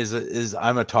about me is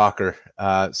I'm a talker.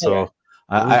 So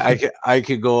I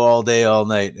could go all day, all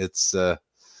night. It's a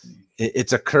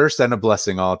curse and a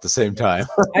blessing all at the same time.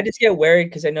 I just get worried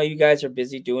because I know you guys are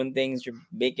busy doing things. You're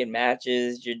making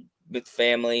matches. You're with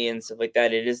family and stuff like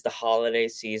that. It is the holiday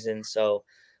season, so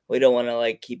we don't want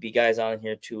to keep you guys on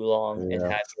here too long and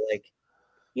have to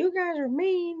you guys are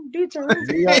mean, dudes are mean.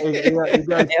 You guys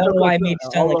I made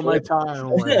you sound all my time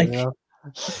away,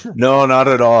 No, not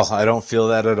at all. I don't feel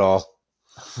that at all.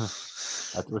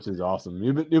 Which is awesome.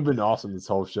 You've been awesome this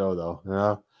whole show, though.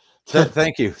 Yeah.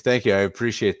 Thank you. I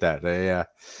appreciate that.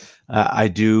 I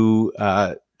do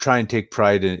try and take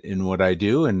pride in what I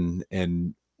do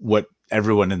and what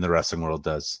everyone in the wrestling world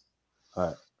does. All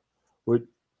right.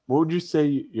 What would you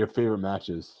say your favorite match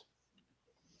is?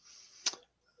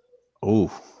 Oh,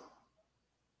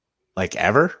 like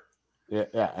ever?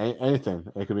 Yeah. Anything.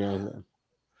 It could be anything.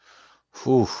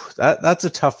 Ooh, that's a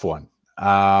tough one.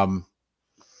 Man.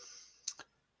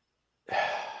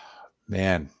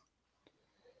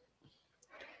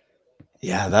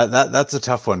 Yeah, that's a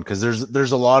tough one because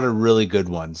there's a lot of really good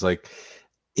ones. Like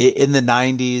in the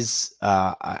 90s,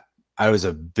 I was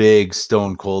a big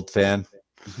Stone Cold fan,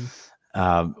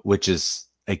 which is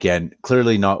again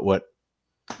clearly not what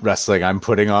wrestling I'm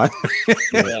putting on.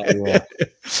 Yeah.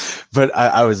 But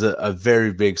I was a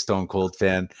very big Stone Cold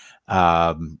fan.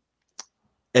 And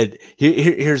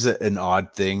here's an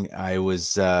odd thing. I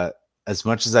was as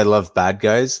much as I love bad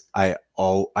guys, I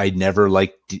never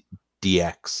liked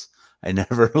DX. I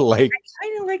never liked. I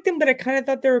kind of liked them, but I kind of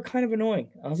thought they were kind of annoying.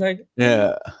 I was like,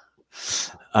 yeah.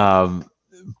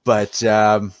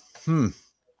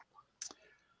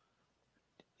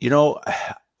 You know,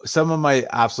 some of my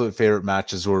absolute favorite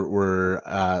matches were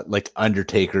like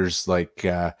Undertaker's like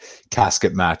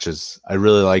casket matches. I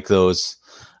really like those.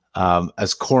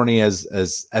 As corny as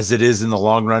it is in the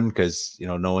long run, because you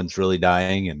know no one's really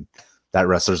dying and that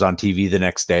wrestler's on TV the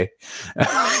next day. They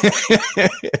should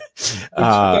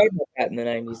have that in the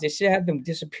 90s. They should have them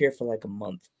disappear for like a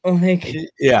month. Like,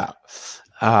 yeah.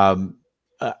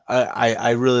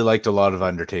 I really liked a lot of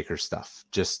Undertaker stuff.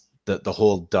 Just the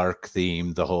whole dark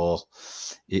theme,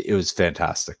 it was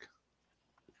fantastic.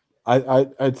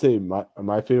 I'd say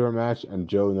my favorite match, and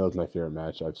Joe knows my favorite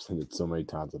match. I've said it so many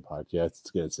times on podcasts.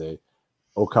 It's gonna say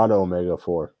Okada Omega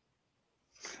 4.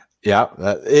 Yeah,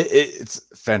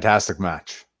 it's a fantastic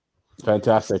match.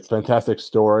 Fantastic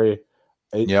story.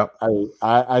 Yep.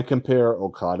 I compare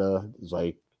Okada,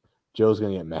 like Joe's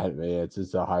gonna get mad at me. It's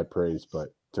just a high praise,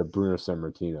 but to Bruno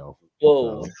Sammartino.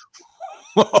 Whoa.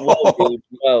 Whoa, dude.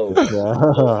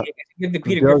 Whoa. Give the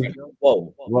Peter Griffin.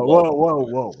 Whoa.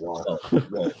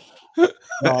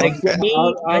 No,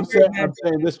 I'm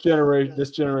saying this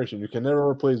generation, you can never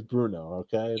replace Bruno,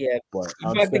 okay? Yeah, but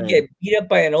you're about to get beat up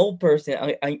by an old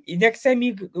person. Next time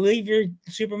you leave your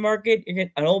supermarket,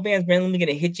 an old man's randomly going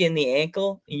to hit you in the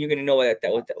ankle, and you're going to know what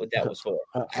that was for.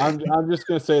 I'm just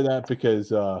going to say that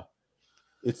because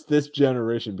it's this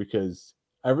generation, because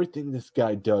everything this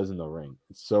guy does in the ring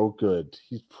is so good.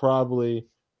 He's probably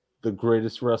the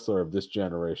greatest wrestler of this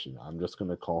generation. I'm just going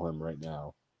to call him right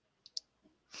now.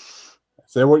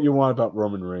 Say what you want about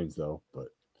Roman Reigns, though, but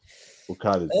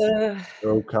Okada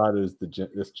is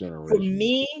this generation.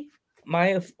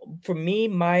 For me,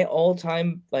 my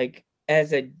all-time, like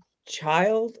as a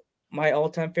child, my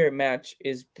all-time favorite match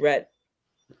is Bret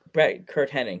Kurt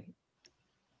Hennig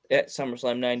at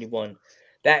SummerSlam '91.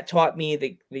 That taught me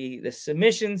the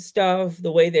submission stuff,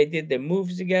 the way they did their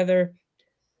moves together.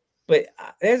 But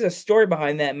there's a story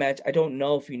behind that match. I don't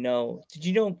know if you know. Did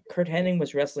you know Kurt Hennig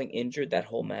was wrestling injured that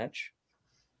whole match?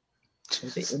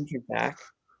 Was he injured back?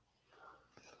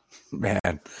 Man,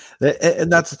 and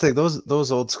that's the thing.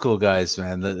 Those old school guys,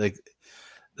 man.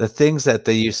 The things that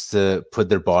they used to put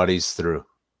their bodies through.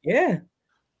 Yeah,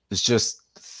 it's just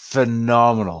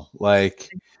phenomenal. Like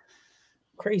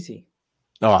crazy.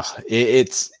 Oh,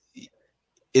 it's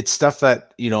stuff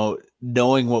that, you know,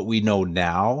 knowing what we know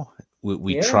now,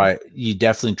 we try. You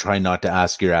definitely try not to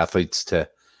ask your athletes to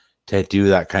do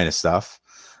that kind of stuff.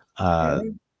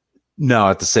 No,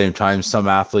 at the same time, some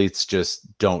athletes just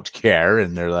don't care,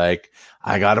 and they're like,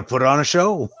 "I got to put on a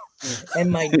show."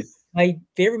 And my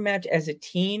favorite match as a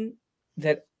teen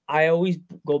that I always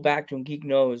go back to, and Geek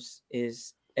knows,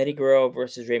 is Eddie Guerrero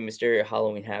versus Rey Mysterio,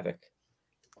 Halloween Havoc.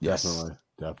 Yes,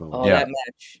 definitely. Oh, that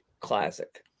match,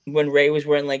 classic. When Rey was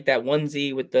wearing like that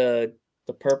onesie with the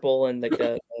purple and like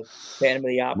the Phantom of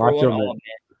the Opera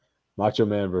Macho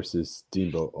Man versus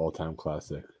Steamboat, all-time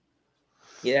classic.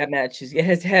 Yeah, that match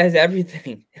has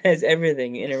everything. It has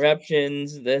everything.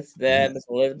 Interruptions, this, that, Miss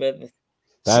Elizabeth.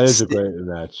 That is a great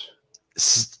match.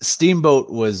 Steamboat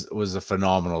was a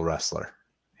phenomenal wrestler.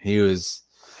 He was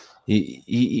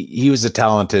a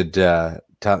talented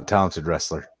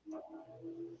wrestler.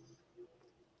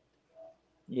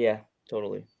 Yeah,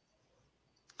 totally.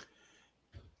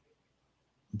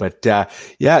 But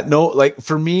like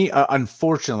for me,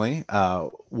 unfortunately,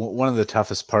 one of the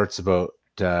toughest parts about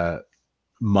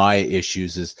my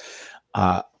issues is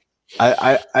I've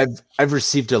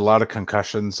received a lot of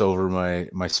concussions over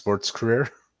my sports career,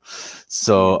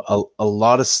 so a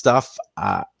lot of stuff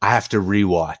I have to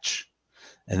rewatch,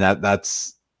 and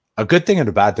that's a good thing and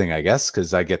a bad thing, I guess,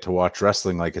 because I get to watch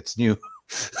wrestling like it's new.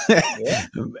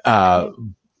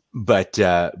 But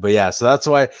yeah, so that's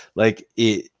why, like,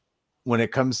 when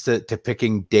it comes to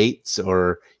picking dates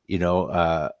or, you know,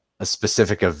 a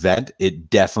specific event, it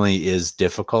definitely is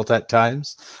difficult at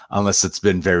times, unless it's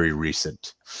been very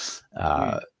recent.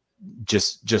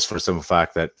 Just for some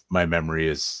fact that my memory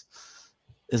is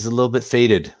a little bit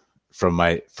faded from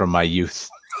my youth.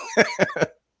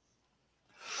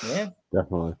 Yeah,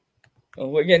 definitely. Well,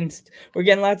 we're getting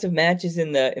lots of matches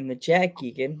in the chat,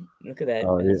 Geekin. Look at that.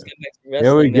 Oh, yeah.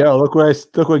 Here we go. Look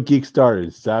what Geek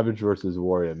started. Savage versus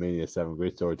Warrior, Mania 7.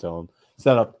 Great storytelling.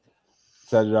 Set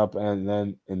it up, and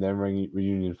then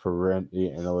reunion for Randy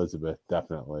and Elizabeth.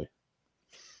 Definitely.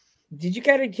 Did you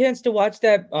get a chance to watch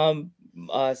that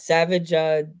Savage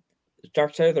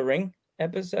Dark Side of the Ring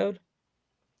episode?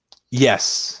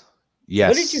 Yes.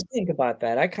 What did you think about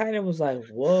that? I kind of was like,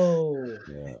 whoa.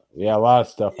 Yeah, a lot of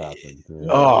stuff happened.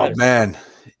 Oh man,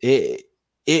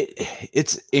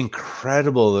 it's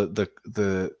incredible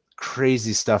the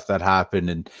crazy stuff that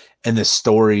happened and the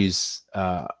stories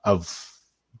of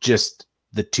just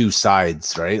the two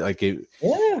sides, right? Like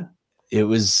it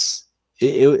was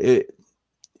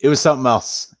something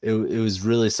else. It was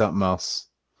really something else.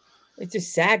 It's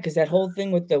just sad because that whole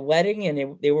thing with the wedding, and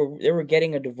they were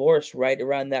getting a divorce right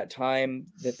around that time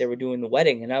that they were doing the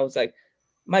wedding, and I was like,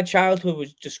 my childhood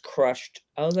was just crushed.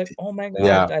 I was like, oh my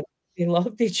god, they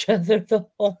loved each other the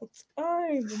whole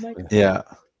time. Oh my god. Yeah,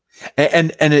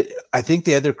 and I think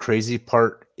the other crazy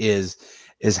part is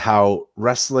how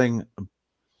wrestling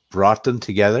brought them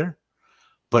together,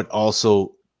 but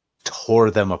also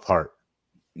tore them apart.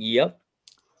 Yep.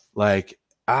 Like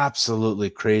absolutely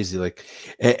crazy. Like,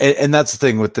 and that's the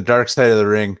thing with the dark side of the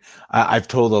ring. I've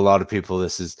told a lot of people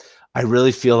this is, I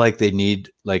really feel like they need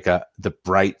like the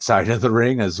bright side of the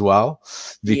ring as well,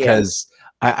 because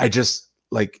I just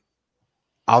like,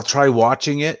 I'll try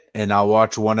watching it and I'll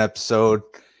watch one episode.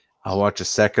 I'll watch a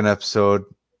second episode.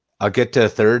 I'll get to a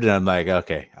third and I'm like,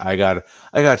 okay, I gotta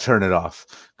turn it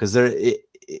off, because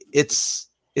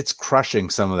it's crushing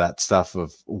some of that stuff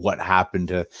of what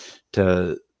happened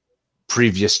to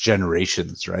previous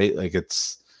generations, right? Like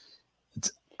it's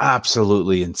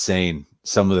absolutely insane,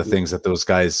 some of the things that those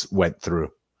guys went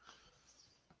through.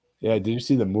 Yeah, did you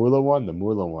see the Moolah one? The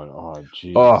Moolah one. Oh,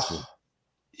 geez. Oh,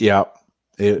 yeah.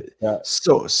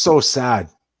 So sad.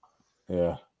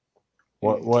 Yeah.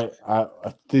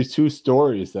 These two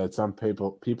stories that some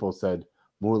people said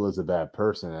Moolah's a bad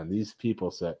person, and these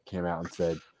people came out and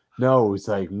said, no, it's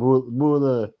like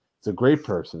Moolah is a great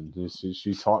person.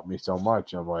 She taught me so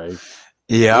much. I'm like,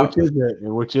 yeah,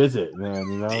 which is it, man?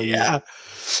 You know,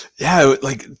 yeah,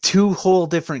 like two whole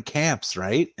different camps,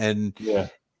 right? And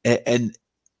and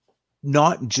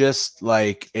not just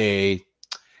like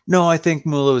no, I think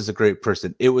Moolah was a great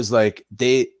person. It was like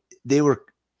they were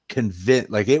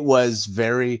convinced, like it was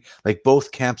very like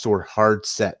both camps were hard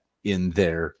set in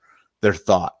their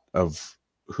thought of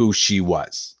who she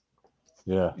was.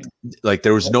 Yeah, like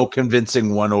there was no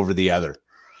convincing one over the other,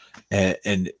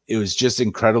 and it was just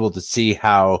incredible to see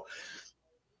how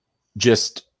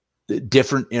just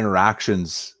different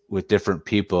interactions with different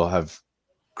people have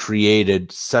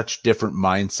created such different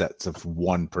mindsets of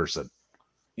one person.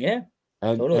 Yeah,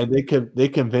 and totally. And they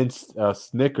convinced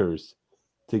Snickers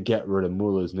to get rid of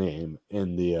Moolah's name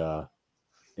in the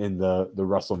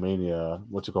WrestleMania,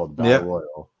 what's it called, Battle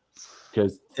Royal,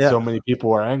 because so many people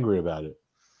were angry about it.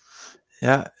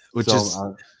 Yeah, which is,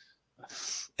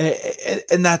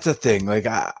 and that's a thing. Like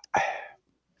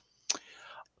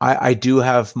I do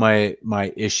have my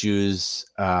issues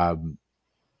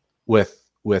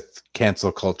with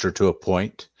cancel culture to a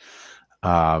point,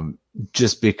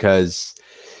 just because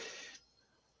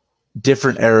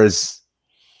different eras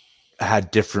had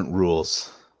different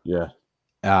rules. Yeah,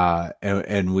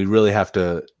 and we really have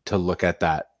to look at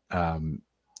that.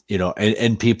 You know,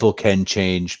 and people can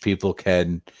change. People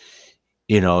can.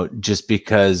 You know, just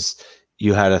because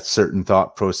you had a certain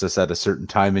thought process at a certain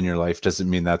time in your life doesn't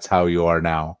mean that's how you are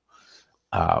now.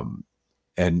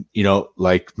 And, you know,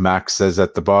 like Max says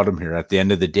at the bottom here, at the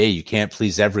end of the day, you can't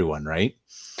please everyone, right?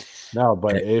 No,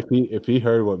 but if he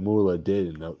heard what Moolah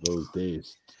did in those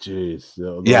days, jeez,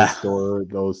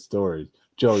 those stories.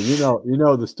 Joe, you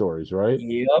know the stories, right?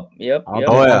 Yep.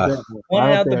 Oh yeah,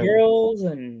 pointing out the girls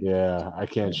and I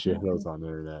can't share those on the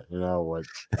internet. You know what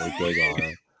goes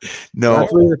on. No,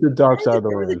 let's leave it to the dark side of the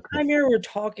ring. Time era we're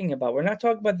talking about. We're not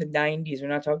talking about the 90s. We're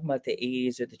not talking about the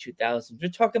 80s or the 2000s. We're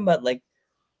talking about like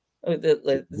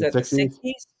the 60s?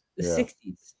 The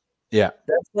 60s. Yeah.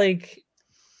 That's like,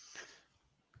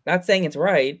 not saying it's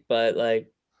right, but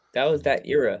like that was that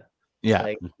era. Yeah.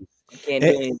 Like you can't do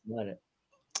anything about it.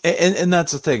 And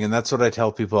that's the thing, and that's what I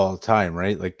tell people all the time,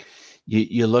 right? Like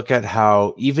you look at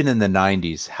how even in the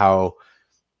 90s, how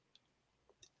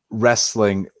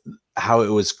wrestling, how it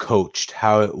was coached,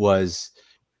 how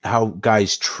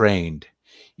guys trained,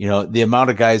 you know, the amount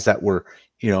of guys that were,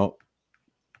 you know,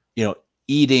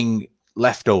 eating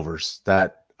leftovers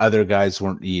that other guys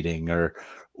weren't eating, or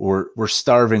were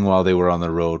starving while they were on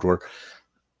the road.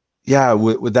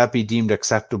 Would that be deemed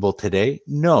acceptable today?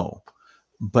 No,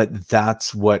 but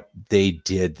that's what they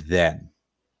did then.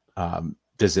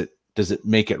 Does it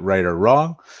make it right or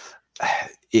wrong?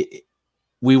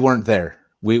 We weren't there.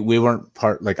 We weren't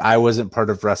part, like I wasn't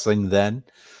part of wrestling then,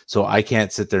 so I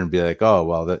can't sit there and be like, oh,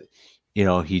 well, that, you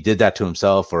know, he did that to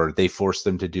himself or they forced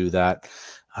him to do that.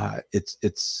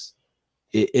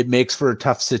 It makes for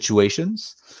tough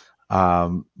situations.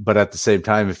 But at the same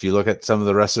time, if you look at some of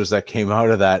the wrestlers that came out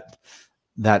of that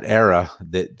era,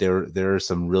 that there are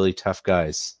some really tough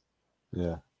guys.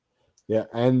 Yeah. Yeah,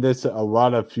 and there's a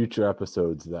lot of future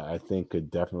episodes that I think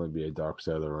could definitely be a Dark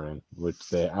Side of the Ring, which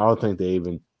I don't think they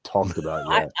even talked about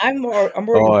yet. I'm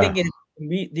already thinking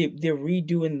they're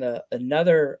redoing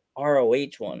another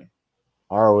ROH one.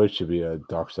 ROH should be a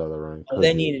Dark Side of the Ring. Oh,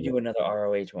 they need to do another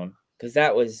ROH one because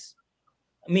that was.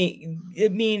 I mean,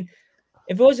 if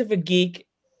it wasn't for Geek,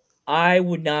 I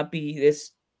would not be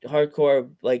this hardcore.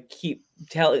 Like keep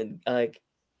telling, like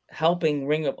helping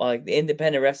ring up like the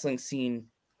independent wrestling scene.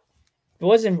 If it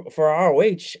wasn't for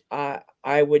ROH,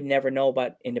 I would never know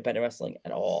about independent wrestling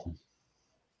at all.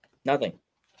 Nothing.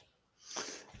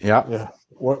 Yeah.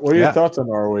 What are your thoughts on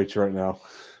ROH right now?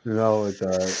 You know,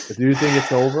 do you think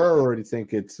it's over, or do you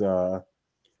think it's? I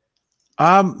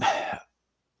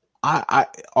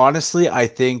honestly, I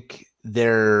think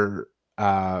they're,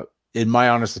 in my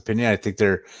honest opinion, I think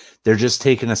they're just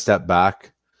taking a step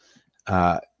back.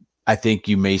 I think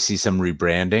you may see some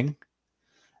rebranding.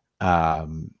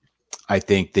 I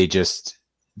think they just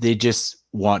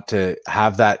want to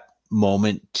have that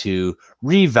moment to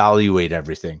reevaluate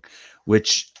everything,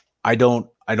 which I don't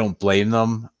blame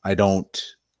them. I don't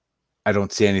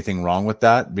see anything wrong with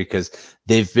that because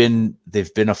they've been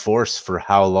a force for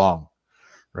how long,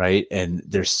 right? And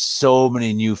there's so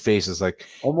many new faces, like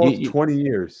almost 20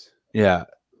 years. Yeah,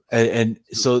 and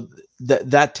so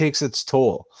that takes its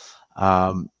toll.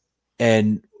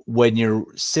 And when you're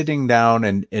sitting down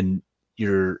and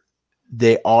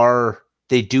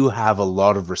they do have a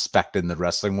lot of respect in the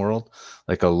wrestling world.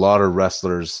 Like a lot of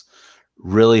wrestlers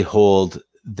really hold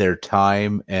their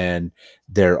time and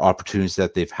their opportunities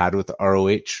that they've had with the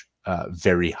ROH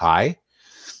very high.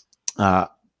 I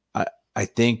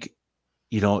think,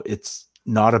 it's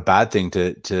not a bad thing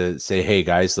to say, hey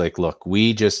guys, like, look,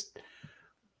 we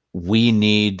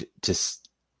need to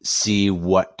see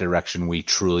what direction we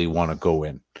truly want to go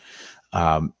in,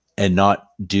 and not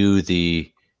do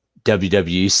the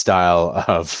WWE style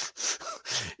of,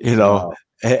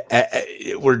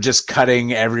 we're just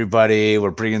cutting everybody. We're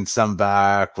bringing some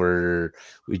back.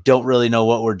 We don't really know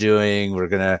what we're doing. We're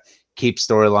going to keep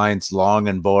storylines long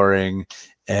and boring.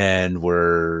 And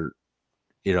we're,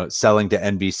 selling to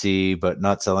NBC, but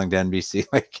not selling to NBC.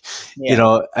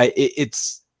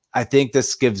 I think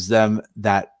this gives them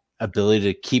that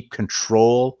ability to keep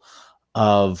control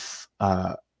of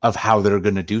how they're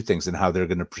going to do things and how they're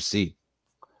going to proceed.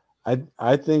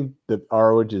 I think the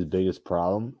ROH's biggest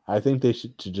problem, I think they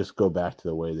should just go back to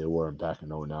the way they were back in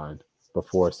 2009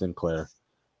 before Sinclair.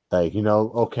 Like,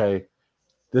 okay,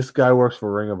 this guy works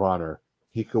for Ring of Honor.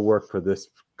 He could work for this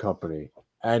company,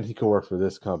 and he could work for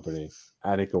this company,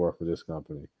 and he could work for this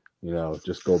company.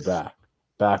 Just go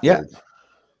backwards.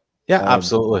 Yeah,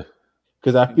 absolutely.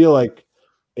 Because I feel like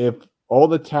if all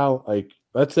the talent, like,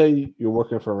 let's say you're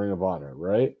working for Ring of Honor,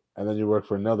 right? And then you work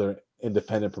for another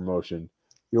independent promotion.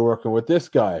 You're working with this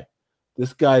guy.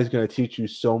 This guy is going to teach you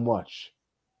so much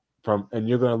and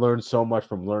you're going to learn so much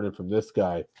from learning from this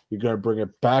guy. You're going to bring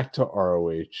it back to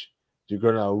ROH. You're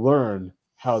going to learn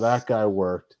how that guy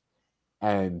worked.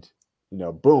 And,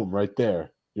 boom, right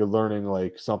there. You're learning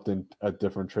like a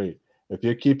different trait. If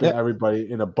you're keeping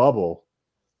everybody in a bubble,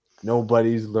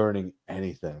 nobody's learning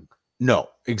anything. No,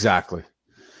 exactly.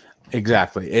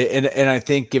 And I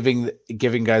think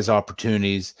giving guys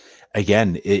opportunities,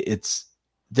 again,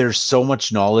 there's so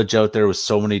much knowledge out there with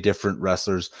so many different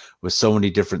wrestlers with so many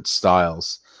different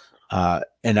styles.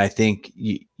 And I think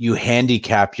you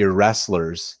handicap your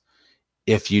wrestlers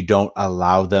if you don't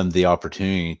allow them the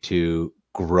opportunity to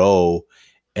grow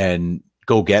and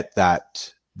go get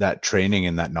that training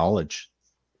and that knowledge.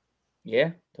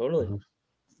 Yeah, totally.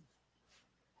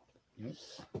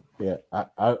 Yeah,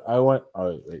 I want.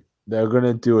 Oh, wait. They're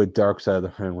gonna do a Dark Side of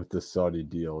the Ring with the Saudi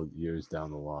deal years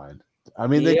down the line. I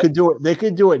mean, they could do it. They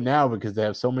could do it now because they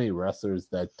have so many wrestlers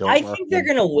that don't. I think they're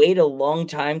gonna wait a long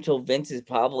time till Vince is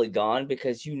probably gone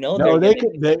because no, they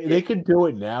could do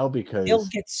it now because they'll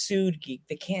get sued. Geek,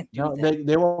 they can't do that.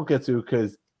 They won't get sued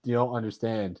because you don't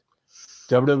understand.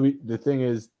 WWE. The thing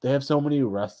is, they have so many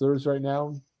wrestlers right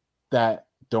now that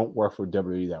don't work for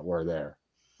WWE that were there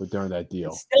during that deal.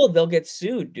 But still, they'll get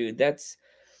sued, dude. That's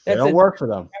they don't work for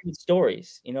them. Private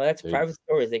stories, that's private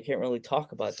stories. They can't really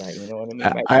talk about that. You know what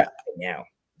I mean?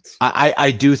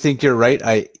 I do think you're right.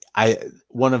 I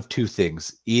one of two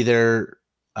things: either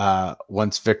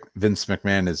once Vince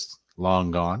McMahon is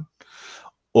long gone,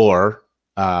 or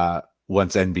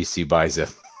once NBC buys him.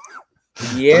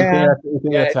 Yeah, you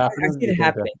think that's happening? I see it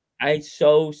happening. I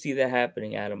so see that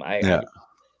happening, Adam. I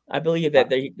believe that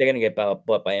they're going to get bought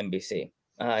by NBC.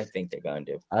 I think they're going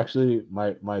to. Actually,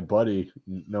 my buddy,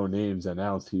 no names,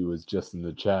 announced he was just in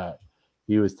the chat.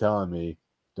 He was telling me,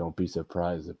 don't be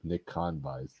surprised if Nick Khan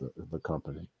buys the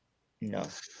company. No.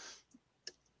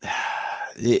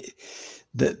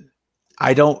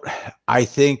 I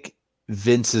think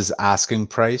Vince's asking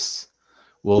price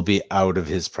will be out of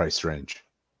his price range.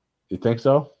 You think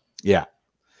so? Yeah.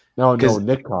 No,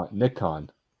 Nick Khan.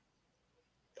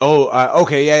 Oh,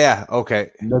 okay, yeah, okay.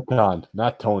 Nick Khan,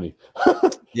 not Tony.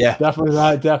 Yeah, definitely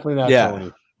not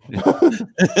Tony. Yeah,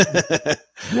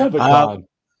 the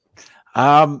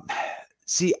Khan.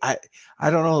 See, I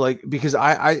don't know, like, because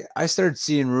I started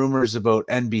seeing rumors about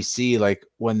NBC, like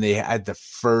when they had the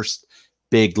first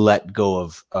big let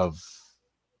go of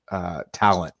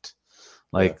talent,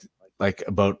 like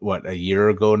about what, a year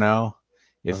ago now,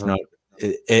 if not,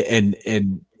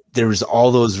 and there was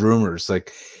all those rumors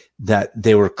like that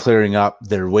they were clearing up.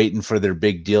 They're waiting for their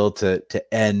big deal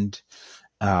to end,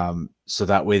 so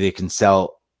that way they can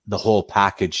sell the whole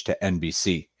package to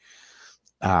NBC.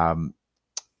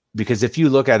 Because if you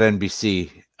look at NBC,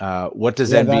 what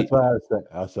does NBC?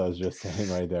 That's what I was just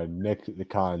saying right there. Nick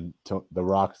Khan, The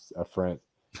Rock's a friend,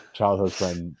 childhood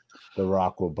friend. The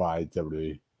Rock will buy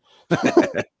WWE.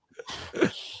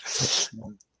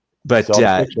 But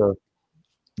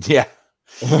yeah,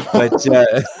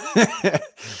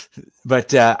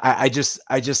 but I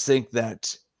just think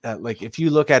that like if you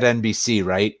look at NBC,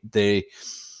 right, they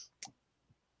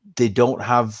don't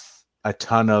have a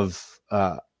ton of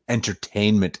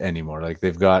entertainment anymore. Like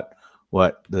they've got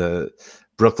the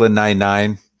Brooklyn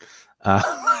Nine-Nine. Gosh,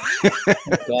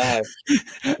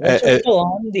 that's still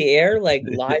on the air, like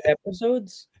live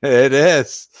episodes. It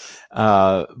is,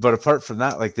 but apart from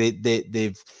that, like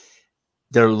they're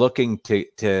looking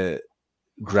to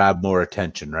grab more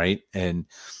attention, right? And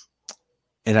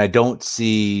I don't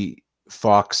see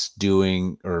Fox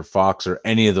or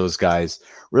any of those guys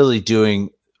really doing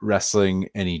wrestling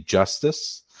any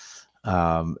justice.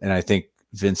 And I think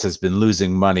Vince has been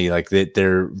losing money. Like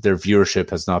their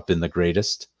viewership has not been the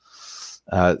greatest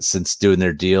since doing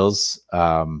their deals.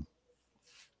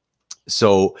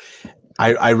 So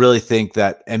I really think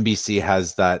that NBC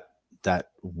has that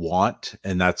want,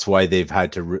 and that's why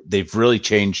they've really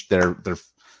changed their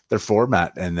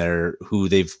format and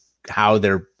how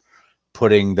they're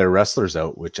putting their wrestlers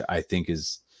out, which I think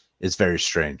is very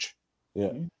strange.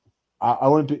 Yeah. I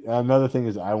wouldn't be. Another thing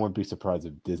is, I wouldn't be surprised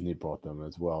if Disney bought them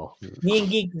as well. Me and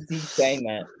Geek keep saying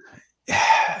that.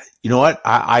 You know what?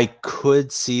 I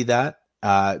could see that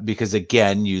because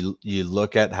again, you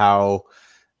look at how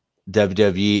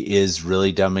WWE is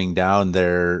really dumbing down.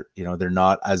 They're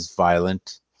not as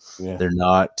violent. Yeah. They're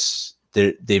not.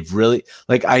 They've really,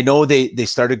 like, I know they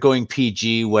started going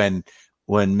PG when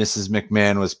Mrs.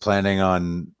 McMahon was planning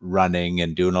on running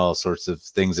and doing all sorts of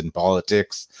things in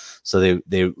politics. So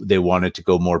they wanted to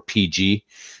go more PG,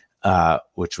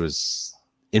 which was,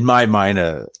 in my mind,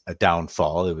 a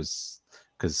downfall. It was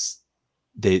because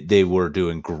they were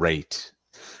doing great.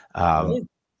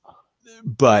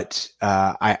 But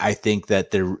I think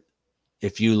that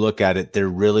if you look at it, they're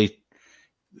really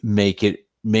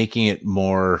making it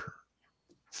more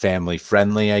family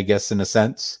friendly, I guess, in a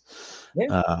sense.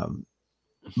 Yeah.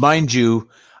 Mind you,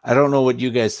 I don't know what you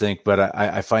guys think, but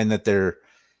I find that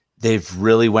they've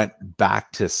really went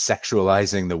back to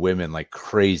sexualizing the women like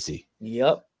crazy.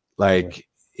 Yep. Like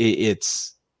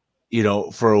it's,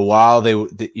 for a while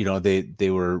they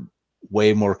were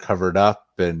way more covered up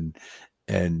and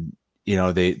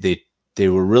they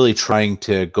were really trying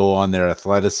to go on their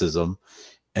athleticism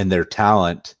and their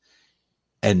talent.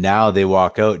 And now they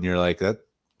walk out and you're like,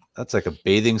 that's like a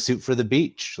bathing suit for the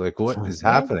beach. Like, what is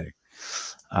happening?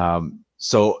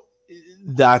 So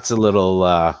that's a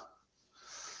little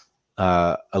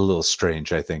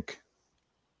strange, I think.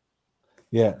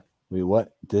 Yeah.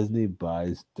 What Disney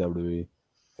buys WWE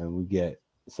and we get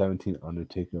 17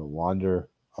 Undertaker wander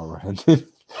around it.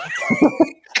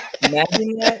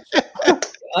 Imagine that.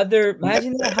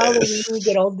 Imagine that Halloween we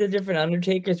get all the different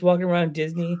Undertakers walking around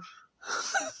Disney.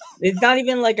 It's not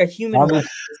even like a human. The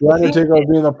Undertaker will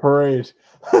be in the parade.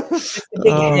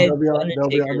 There'll be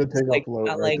Undertaker float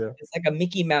right there. It's like a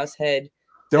Mickey Mouse head.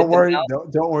 Don't worry.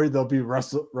 Don't worry. There'll be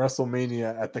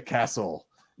WrestleMania at the castle.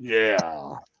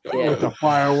 Yeah. With the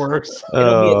fireworks.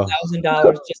 It'll be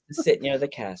 $1,000 just to sit near the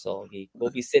castle. We'll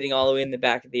be sitting all the way in the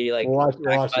back of the by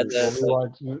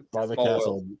the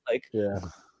castle. Like, yeah.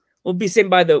 We'll be sitting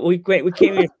by we came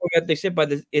here forgot they sit by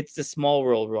it's the Small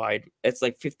World ride. It's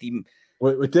like 50.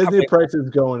 With Disney prices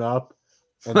going up,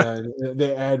 and then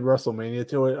they add WrestleMania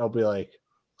to it, I'll be like,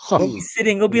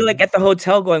 we'll be like at the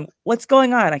hotel going, what's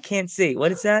going on? I can't see.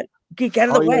 What is that? Get out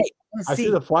of the way. I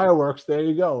see the fireworks. There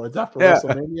you go. Is that for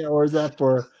WrestleMania or is that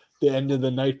for the end of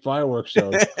the night fireworks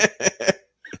show?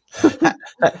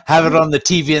 Have it on the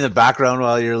TV in the background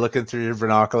while you're looking through your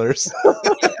binoculars.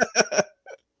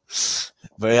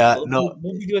 But yeah, no,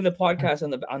 we'll be doing the podcast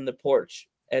on the porch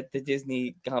at the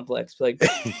Disney complex. Like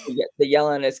they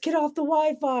yell at us, "Get off the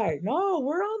Wi-Fi!" No,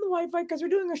 we're on the Wi-Fi because we're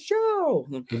doing a show.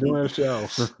 We're doing a show.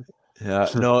 yeah,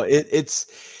 no, it's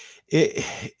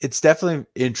definitely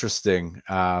interesting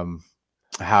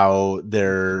how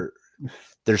there's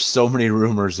so many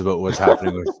rumors about what's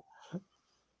happening with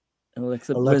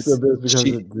Alexa Bliss because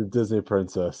of the Disney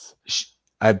princess.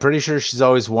 I'm pretty sure she's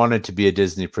always wanted to be a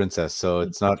Disney princess, so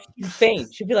it's not. She's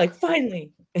faint. She'd be like,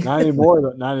 "Finally." Not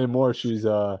anymore. Not anymore. She's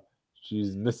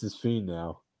Mrs. Fiend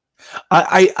now.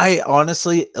 I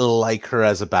honestly like her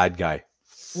as a bad guy.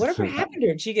 Whatever happened to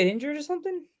her? Did she get injured or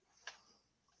something?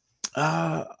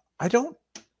 I don't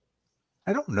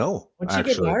know. When she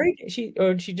get married,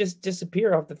 did she just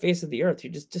disappear off the face of the earth? She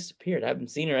just disappeared. I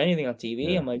haven't seen her anything on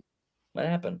TV. Yeah. I'm like, what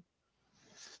happened?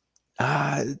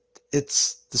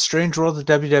 It's the strange world of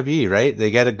WWE, right?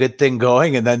 They get a good thing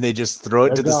going and then they just throw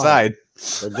it to the side.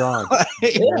 They're gone.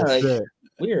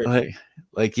 Weird.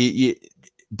 Like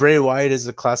Bray Wyatt is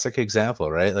a classic example,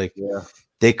 right? Like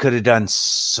they could have done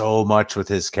so much with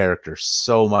his character,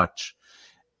 so much,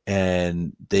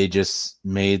 and they just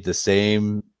made the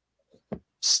same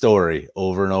story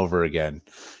over and over again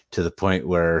to the point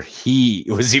where he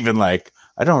was even like,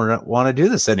 I don't want to do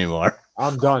this anymore.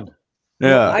 I'm done.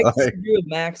 Yeah, I disagree with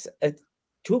Max.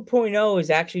 2.0 is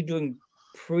actually doing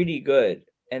pretty good,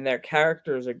 and their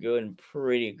characters are doing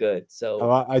pretty good.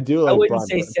 So I do like. I wouldn't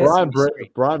say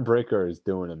Braun Breaker is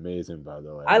doing amazing, by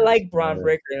the way. I like Braun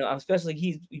Breaker, especially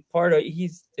he's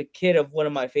the kid of one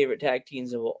of my favorite tag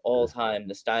teams of all time,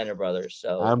 the Steiner brothers.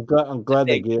 So I'm glad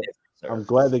they gave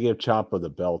Ciampa the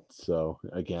belt. So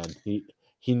again, he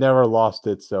never lost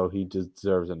it, so he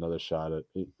deserves another shot at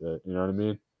it. You know what I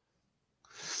mean?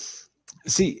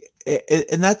 See,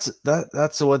 and that's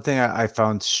the one thing I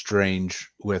found strange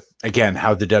with, again,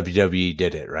 how the WWE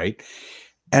did it, right?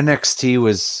 NXT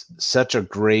was such a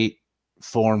great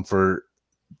form for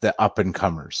the up and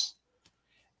comers,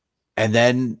 and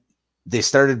then they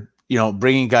started,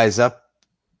 bringing guys up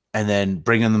and then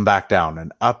bringing them back down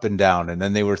and up and down, and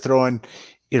then they were throwing,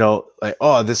 like,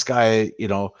 oh, this guy,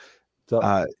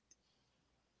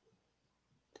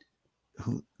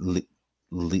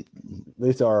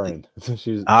 Lisa Arn.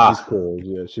 She's cool.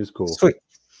 Yeah, she's cool. Sweet.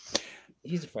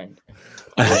 He's a friend.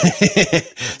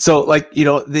 So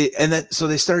so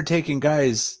they started taking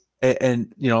guys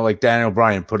and like Daniel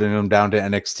Bryan, putting them down to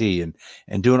NXT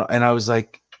and doing, and I was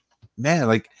like, man,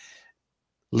 like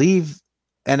leave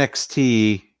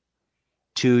NXT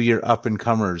to your up and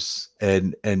comers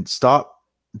and stop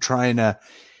trying to,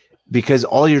 because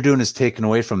all you're doing is taking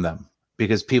away from them.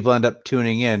 Because people end up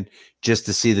tuning in just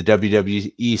to see the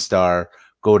WWE star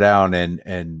go down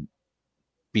and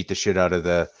beat the shit out of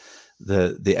the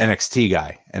NXT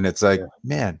guy, and it's like,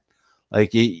 man,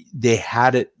 like they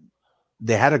had a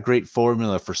great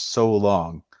formula for so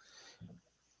long,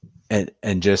 and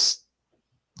just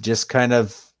kind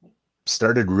of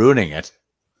started ruining it.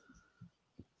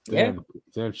 Damn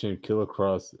shame, Killer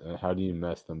Cross. How do you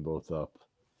mess them both up?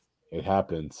 It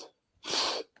happens.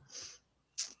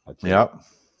 Yep.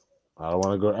 I don't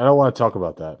want to talk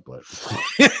about that, but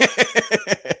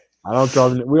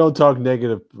we don't talk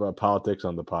negative politics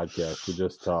on the podcast. We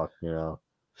just talk,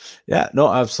 Yeah,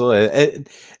 no, absolutely.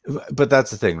 But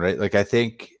that's the thing, right? Like, I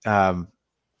think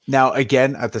now,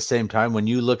 again, at the same time, when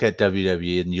you look at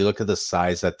WWE and you look at the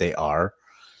size that they are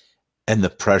and the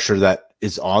pressure that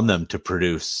is on them to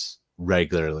produce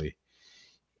regularly,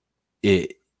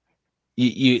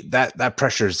 that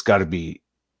pressure's got to be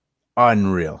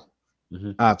unreal.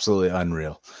 Mm-hmm. Absolutely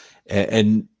unreal.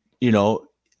 And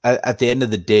at the end of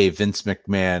the day, Vince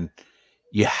McMahon,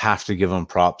 you have to give him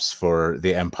props for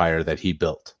the empire that he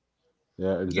built.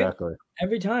 Yeah, exactly.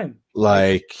 Every time.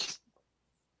 Like,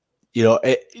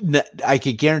 I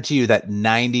could guarantee you that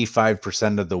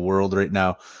 95% of the world right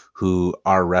now who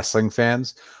are wrestling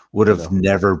fans would have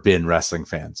never been wrestling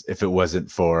fans if it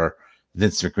wasn't for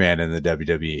Vince McMahon and the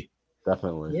WWE.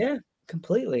 Definitely. Yeah,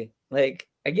 completely. Like,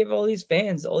 I give all these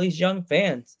fans, all these young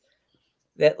fans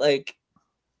that like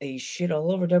they shit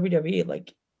all over WWE.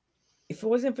 Like, if it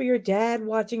wasn't for your dad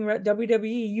watching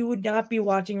WWE, you would not be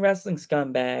watching wrestling,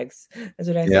 scumbags. That's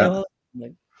what I say.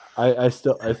 Like, I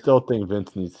still think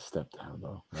Vince needs to step down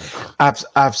though.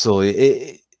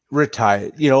 Absolutely. Retire.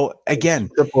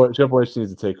 Again, Triple H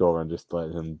needs to take over and just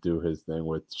let him do his thing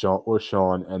with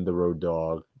Sean and the Road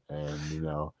Dogg, and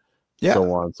so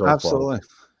on and so absolutely.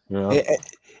 forth.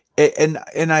 And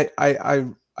I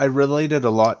related a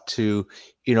lot to,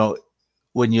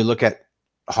 when you look at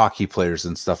hockey players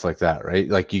and stuff like that, right?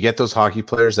 Like, you get those hockey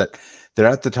players that they're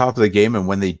at the top of the game, and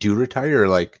when they do retire, you're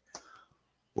like,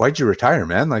 why'd you retire,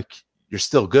 man? Like, you're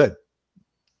still good.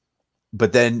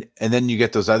 But then you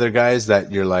get those other guys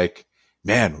that you're like,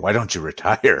 man, why don't you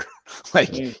retire? Like,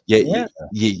 you're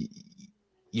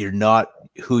not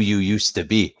who you used to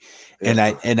be. And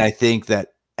I think that,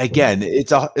 again,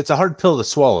 it's a hard pill to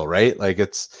swallow, right? Like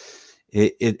it's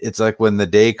like when the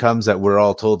day comes that we're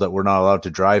all told that we're not allowed to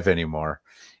drive anymore,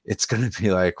 it's going to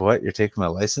be like, what? You're taking my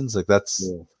license? Like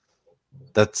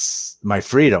that's my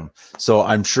freedom. So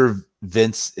I'm sure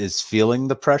Vince is feeling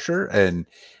the pressure, and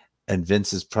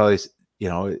Vince is probably,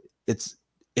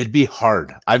 it'd be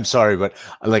hard. I'm sorry, but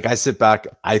like, I sit back,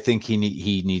 I think he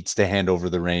needs to hand over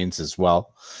the reins as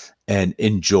well and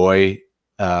enjoy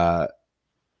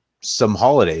some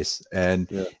holidays and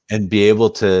be able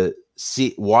to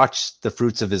watch the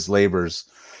fruits of his labors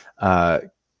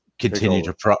continue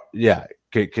to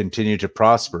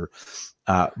prosper.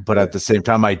 But at the same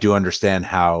time, I do understand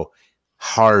how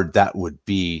hard that would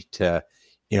be to,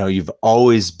 you've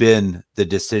always been the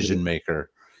decision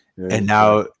maker, and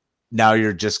now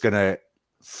you're just going to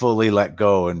fully let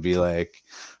go and be like,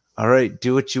 all right,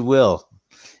 do what you will.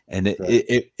 And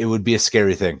it would be a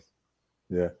scary thing.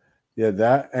 Yeah. Yeah.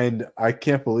 That, and I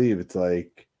can't believe it's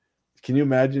like, can you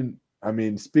imagine? I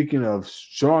mean, speaking of,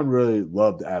 Sean really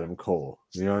loved Adam Cole.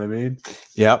 You know what I mean?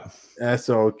 Yep. And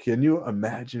so can you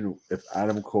imagine if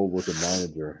Adam Cole was a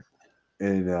manager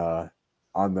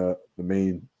on the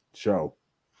main show?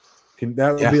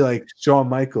 That would be like Shawn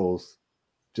Michaels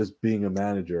just being a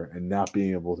manager and not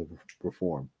being able to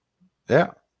perform.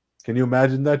 Yeah. Can you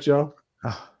imagine that, Joe?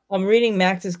 I'm reading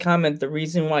Max's comment. The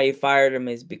reason why he fired him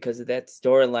is because of that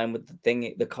storyline with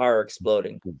the car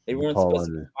exploding. They weren't supposed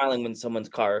to be smiling when someone's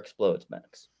car explodes,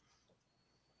 Max.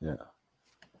 Yeah.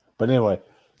 But anyway,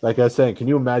 like I was saying, can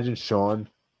you imagine Sean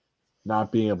not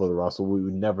being able to wrestle? We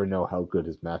would never know how good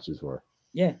his matches were.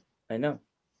 Yeah, I know.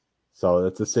 So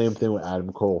it's the same thing with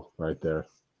Adam Cole right there.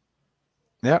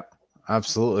 Yeah,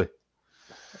 absolutely.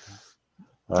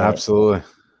 Absolutely.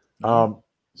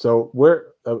 So where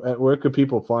could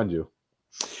people find you?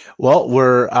 Well,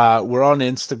 we're on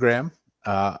Instagram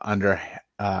under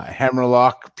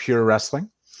Hammerlock Pure Wrestling.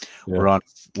 Yeah.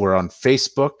 We're on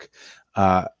Facebook.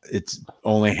 It's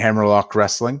only Hammerlock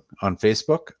Wrestling on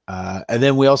Facebook. And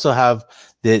then we also have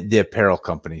the apparel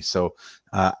company. So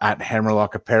at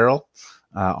Hammerlock Apparel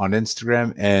on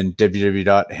Instagram and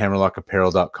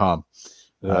www.hammerlockapparel.com.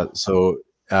 So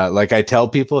like I tell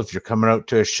people, if you're coming out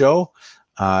to a show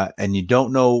and you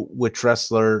don't know which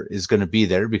wrestler is going to be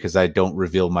there, because I don't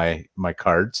reveal my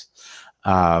cards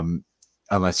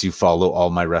unless you follow all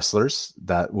my wrestlers.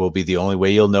 That will be the only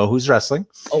way you'll know who's wrestling.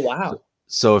 Oh, wow.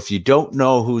 So if you don't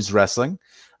know who's wrestling,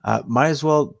 might as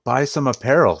well buy some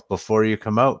apparel before you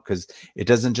come out, because it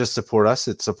doesn't just support us,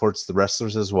 it supports the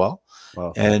wrestlers as well.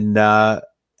 Wow. And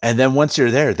then once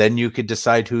you're there, then you could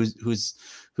decide whose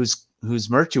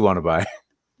merch you want to buy.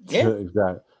 Yeah,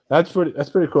 exactly. That's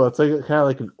pretty cool. It's like kind of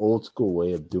like an old school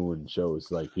way of doing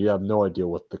shows. Like, you have no idea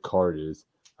what the card is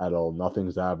at all.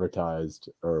 Nothing's advertised,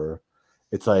 or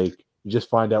it's like you just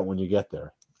find out when you get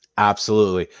there.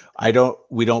 Absolutely.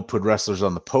 We don't put wrestlers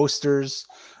on the posters.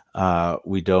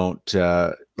 We don't,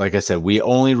 like I said, we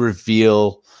only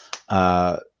reveal,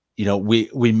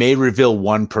 we may reveal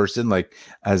one person, like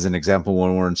as an example,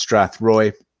 when we're in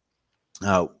Strathroy,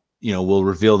 we'll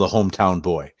reveal the hometown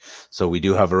boy. So we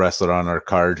do have a wrestler on our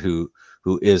card who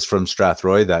is from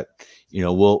Strathroy that,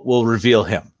 we'll reveal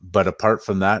him. But apart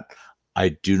from that, I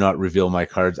do not reveal my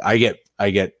cards. I get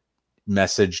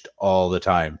messaged all the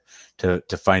time to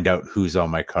find out who's on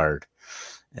my card.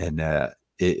 And I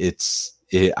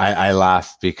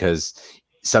laugh because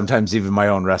sometimes even my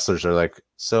own wrestlers are like,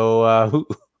 so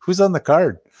who's on the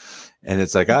card? And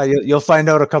it's like, you'll find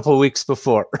out a couple of weeks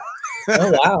before.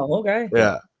 Oh, wow. Okay.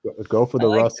 Yeah. Go for the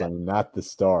wrestling, not the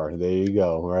star. There you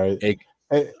go. Right.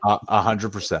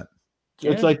 100%.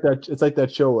 It's like that. It's like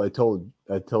that show I told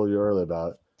you earlier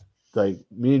about. Like,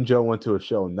 me and Joe went to a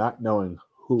show not knowing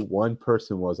who one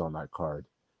person was on that card.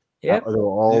 Yeah, they were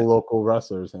all local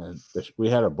wrestlers, and we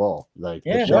had a ball. Like,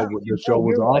 the show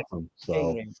was awesome.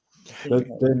 So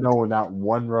they know not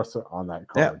one wrestler on that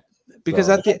card. Yeah, because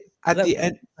at the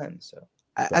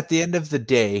end of the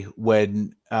day,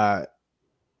 when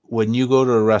you go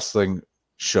to a wrestling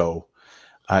show,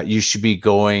 you should be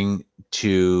going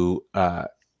to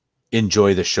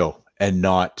enjoy the show and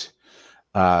not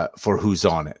for who's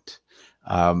on it.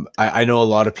 I know a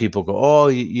lot of people go, oh,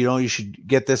 you should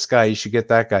get this guy, you should get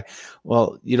that guy.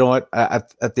 Well, you know what?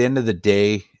 At the end of the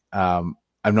day, I'm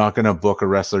not going to book a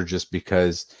wrestler just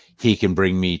because he can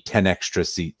bring me 10 extra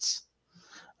seats.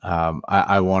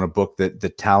 I want to book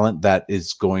the talent that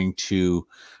is going to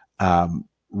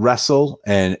wrestle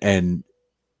and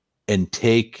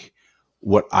take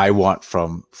what I want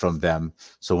from them.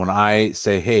 So when I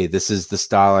say, hey, this is the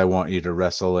style I want you to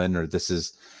wrestle in, or this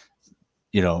is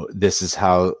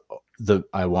how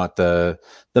I want the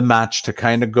match to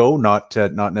kind of go, not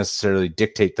necessarily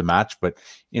dictate the match, but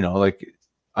like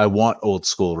I want old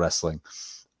school wrestling.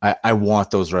 I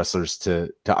want those wrestlers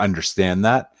to understand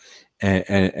that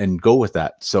and go with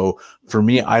that. So for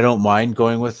me, I don't mind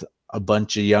going with a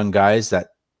bunch of young guys that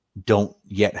don't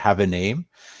yet have a name,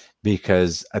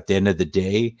 because at the end of the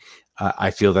day, I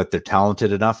feel that they're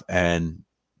talented enough and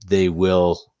they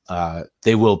will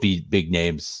be big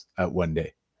names at one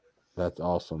day. That's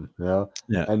awesome. Yeah.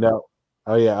 And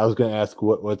I was going to ask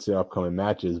what's the upcoming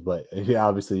matches, but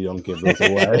obviously you don't give those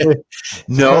away.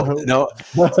 No.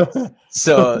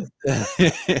 So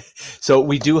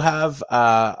we do have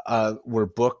we're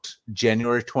booked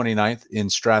January 29th in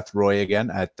Strathroy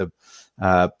again at the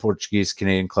Portuguese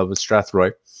Canadian Club of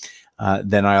Strathroy.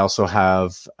 Then I also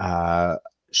have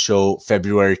show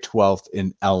February 12th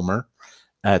in Elmer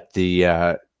at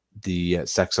the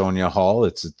Saxonia Hall.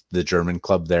 It's the German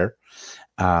club there.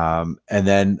 And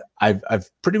then I've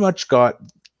pretty much got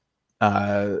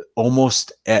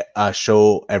almost a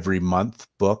show every month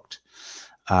booked.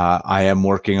 I am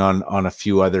working on a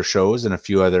few other shows and a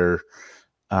few other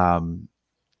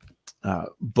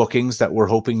bookings that we're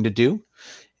hoping to do.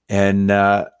 And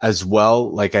as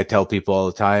well, like I tell people all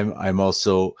the time,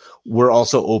 we're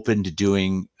also open to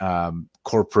doing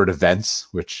corporate events,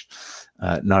 which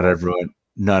not everyone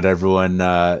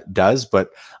does, but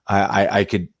I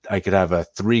could have a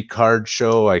 3-card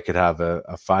show. I could have a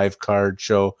 5-card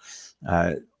show,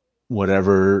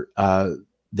 whatever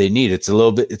they need. It's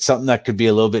something that could be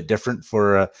a little bit different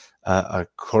for a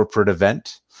corporate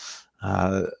event,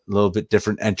 a little bit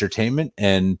different entertainment.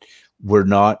 And we're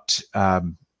not, I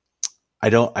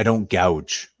don't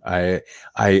gouge. I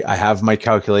have my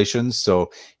calculations. So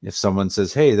if someone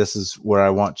says, hey, this is where I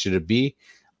want you to be,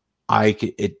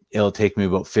 it'll take me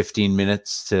about 15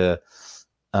 minutes to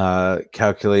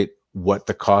calculate what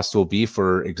the cost will be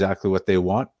for exactly what they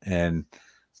want, and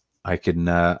I can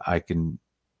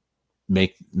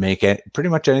make it pretty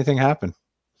much anything happen.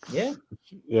 Yeah.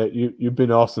 You've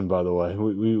been awesome, by the way.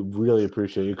 We really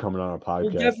appreciate you coming on our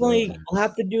podcast. We'll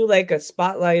have to do like a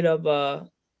spotlight of a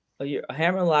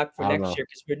Hammerlock for next year,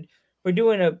 because we're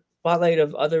doing a spotlight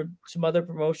of some other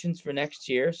promotions for next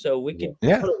year, so we could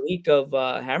put a week of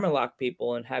Hammerlock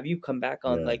people and have you come back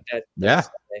on like that.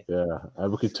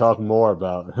 We could talk more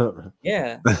about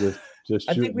just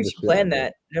I think we should plan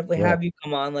that. Definitely have you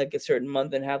come on like a certain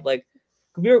month and have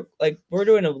we're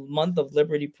doing a month of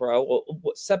Liberty Pro.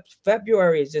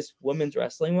 February is just Women's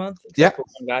Wrestling Month. Yeah, for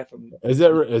one guy from is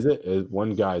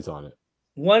one guy's on it.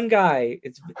 One guy.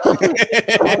 It's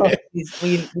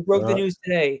we broke the news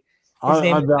today. On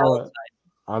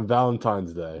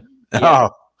Valentine's Day. Yeah.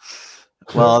 Oh,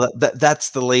 well, that's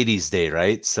the ladies' day,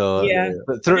 right? So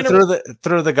throw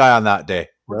the guy on that day.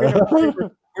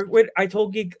 I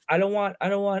told Geek I don't want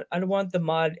the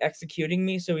mod executing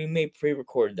me, so we may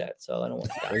pre-record that. So I don't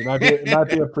want that. It might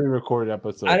be a pre-recorded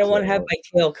episode. I don't want to have my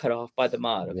tail cut off by the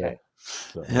mod. Okay.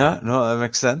 No, that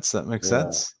makes sense.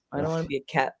 Sense. I don't want to be a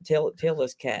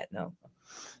tailless cat. No,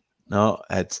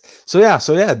 I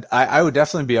would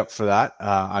definitely be up for that.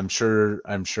 I'm sure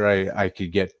I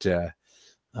could get a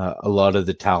lot of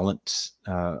the talent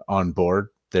on board.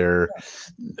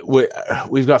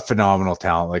 We've got phenomenal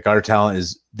talent. Like, our talent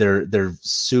is they're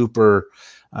super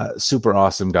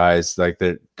awesome guys. Like,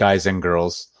 they're guys and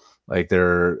girls. Like,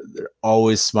 they're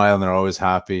always smiling, they're always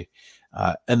happy.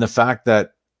 And the fact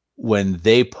that when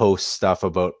they post stuff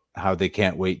about how they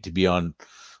can't wait to be on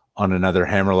another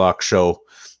Hammerlock show,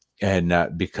 and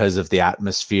because of the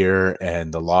atmosphere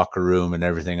and the locker room and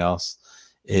everything else,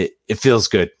 it feels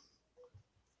good.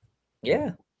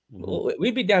 Yeah. Well,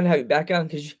 we'd be down to have you back on,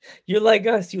 because you're like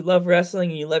us. You love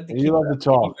wrestling and you love to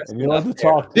talk. And you love to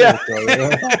talk. Yeah.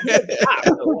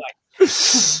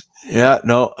 Yeah.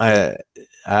 No,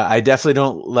 I definitely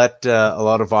don't let a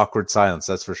lot of awkward silence.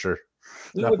 That's for sure.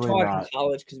 We were taught in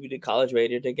college, because we did college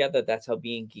radio together. That's how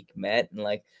Being Geek met. And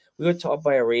we were taught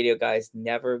by our radio guys,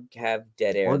 never have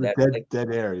dead air. That's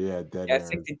dead air. Yeah, dead air. That's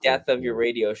like the death of your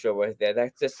radio show right there.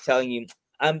 That's just telling you,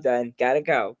 I'm done, gotta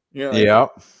go. Yeah.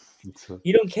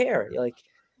 You don't care.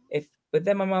 But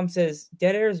then my mom says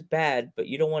dead air is bad, but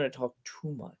you don't want to talk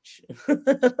too much.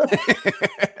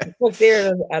 It pulls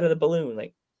air out of the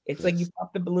balloon. It's like you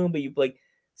pop the balloon, but you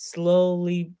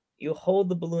slowly. You hold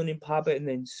the balloon and pop it, and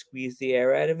then squeeze the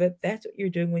air out of it. That's what you're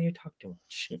doing when you talk too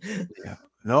much. Yeah.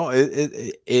 No,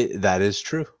 it that is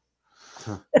true.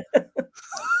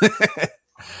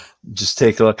 Just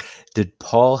take a look. Did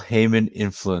Paul Heyman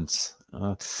influence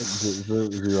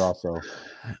You also.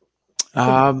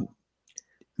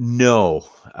 No.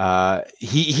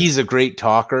 He's a great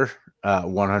talker,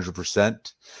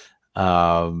 100%.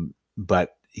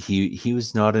 But he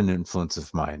was not an influence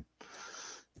of mine.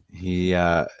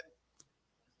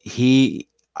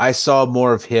 I saw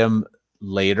more of him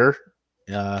later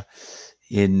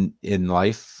in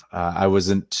life. I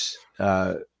wasn't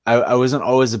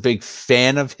always a big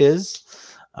fan of his,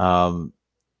 and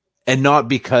not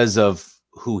because of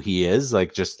who he is,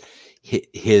 like just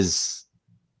his.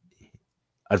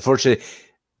 Unfortunately,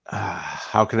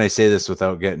 how can I say this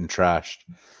without getting trashed?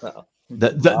 Uh-oh.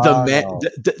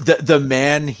 The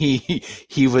man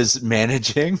he was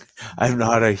managing, I'm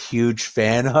not a huge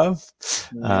fan of.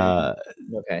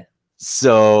 Okay.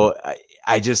 So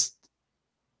I just,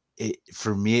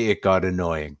 for me, it got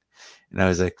annoying, and I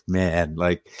was like, man,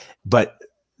 like, but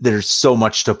there's so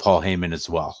much to Paul Heyman as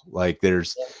well. Like,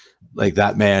 there's, like,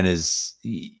 that man is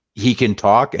he can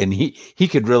talk, and he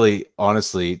could really,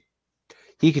 honestly,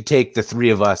 he could take the three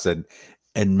of us and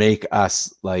make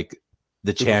us like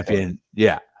the champion.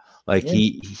 Yeah. Like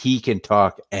he can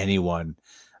talk anyone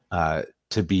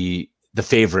to be the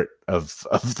favorite of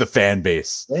the fan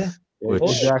base. Yeah.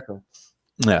 Exactly.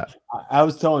 Yeah. I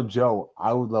was telling Joe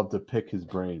I would love to pick his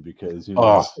brain because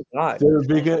because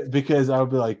I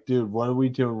would be like, dude, what are we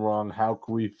doing wrong? How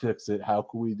can we fix it? How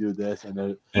can we do this? And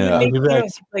then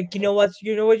like, you know what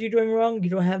you're doing wrong? You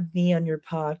don't have me on your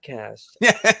podcast.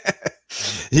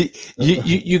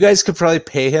 You guys could probably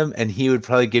pay him, and he would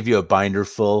probably give you a binder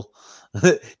full,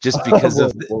 just because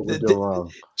of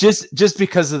just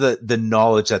because of the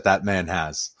knowledge that man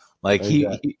has. Like he'd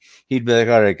be like,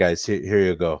 all right, guys, here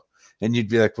you go, and you'd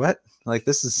be like, what? Like,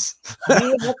 this is. We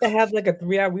would have to have like a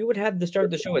 3-hour. We would have to start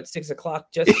the show at 6:00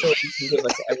 just so he can give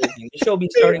us everything. The show would be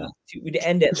starting. We'd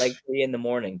end at like 3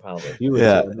 a.m. probably.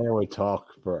 Man would talk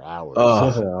for hours.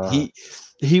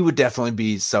 He would definitely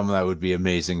be someone that would be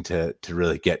amazing to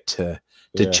really get to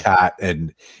chat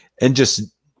and just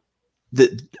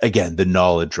the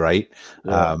knowledge, right?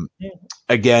 Yeah.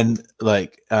 Again,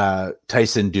 like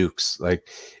Tyson Dukes, like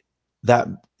that,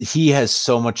 he has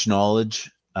so much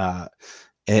knowledge,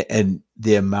 and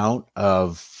the amount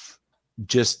of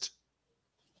just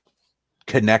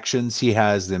connections he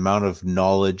has, the amount of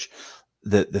knowledge,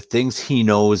 the things he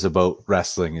knows about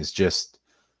wrestling is just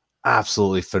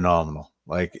absolutely phenomenal.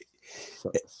 Like,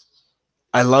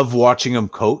 I love watching him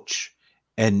coach,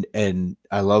 and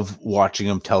I love watching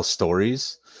him tell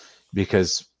stories,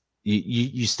 because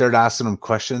you start asking him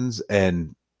questions,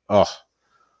 and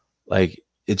like,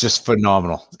 it's just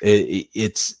phenomenal.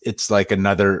 It's like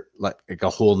another, like a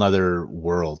whole nother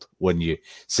world when you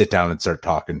sit down and start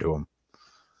talking to him.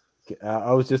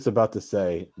 I was just about to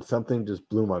say something, just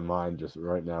blew my mind just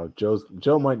right now.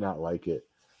 Joe might not like it.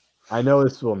 I know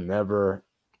this will never,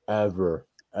 ever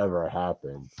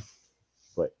happen,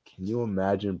 but can you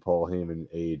imagine Paul Heyman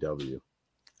in AEW?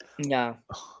 No,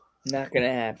 not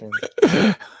gonna happen.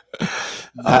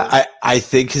 I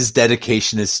think his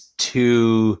dedication is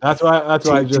too. That's why I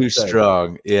just too said.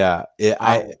 Strong. Yeah,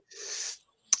 it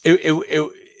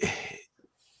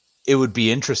would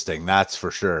be interesting, that's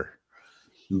for sure.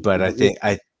 But I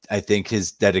think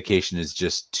his dedication is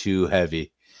just too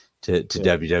heavy to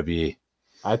WWE.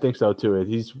 I think so too.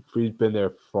 He's been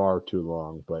there far too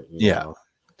long, but you know.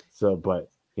 So, but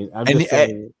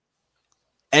saying,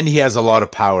 and he has a lot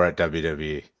of power at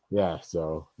WWE. Yeah,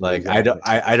 so like exactly.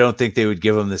 I don't think they would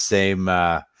give him the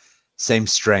same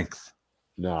strength.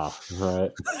 No,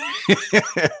 right.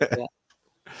 Yeah.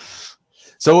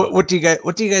 So what do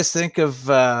you guys think of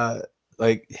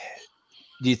like?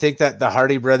 Do you think that the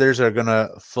Hardy brothers are gonna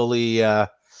fully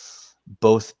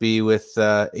both be with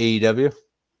AEW?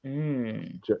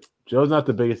 Joe's not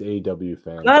the biggest AEW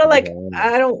fan. Not like,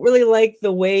 I don't really like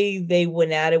the way they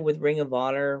went at it with Ring of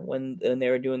Honor when they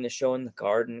were doing the show in the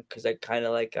Garden, because I kind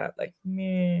of like got like,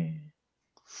 meh.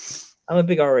 I'm a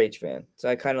big ROH fan, so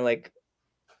I kind of like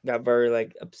got very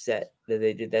like upset that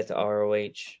they did that to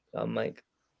ROH. I'm like,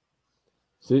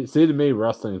 see, to me,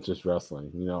 wrestling is just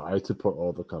wrestling. You know, I support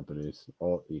all the companies,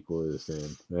 all equally the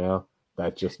same. Yeah,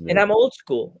 that's just me. And I'm old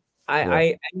school.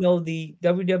 I know the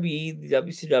WWE, the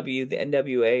WCW, the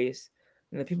NWAs,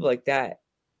 and the people like that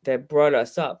brought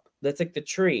us up. That's like the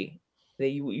tree that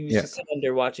you used to sit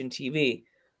under watching TV.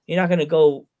 You're not gonna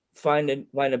go find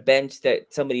a bench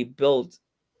that somebody built,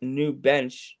 a new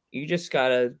bench. You just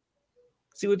gotta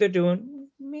see what they're doing.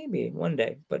 Maybe one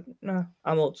day, but no,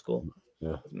 I'm old school.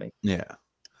 Yeah. Yeah.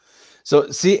 So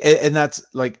see, and that's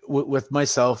like with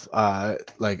myself.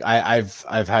 Like I've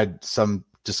had some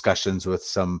discussions with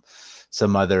some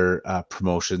other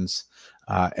promotions.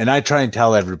 And I try and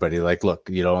tell everybody, like, look,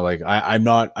 you know, like I'm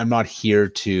not here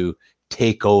to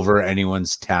take over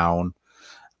anyone's town.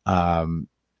 I'm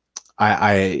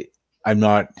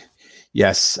not.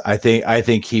 Yes, I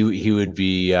think he would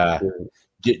be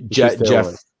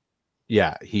Jeff.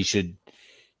 Yeah, he should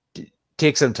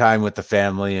take some time with the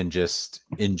family and just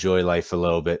enjoy life a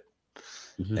little bit,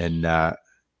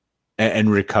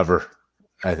 and recover.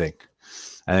 I think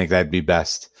that'd be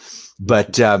best.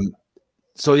 But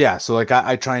so like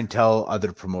I try and tell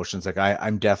other promotions, like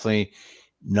I'm definitely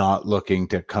not looking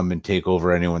to come and take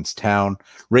over anyone's town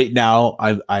right now.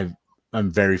 I'm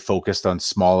very focused on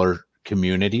smaller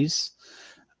communities,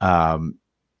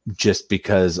 just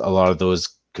because a lot of those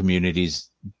communities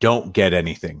don't get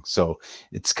anything. So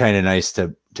it's kind of nice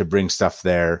to bring stuff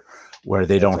there where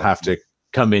they don't have to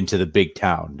come into the big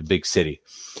town, the big city.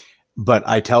 But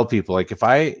I tell people, like, if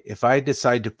I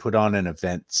decide to put on an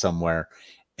event somewhere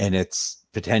and it's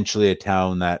potentially a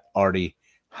town that already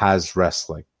has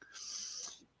wrestling,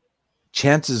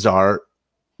 chances are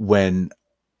when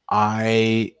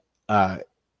I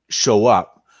show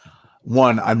up,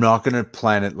 one, I'm not going to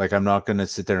plan it. Like, I'm not going to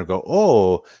sit there and go,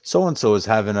 oh, so-and-so is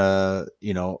having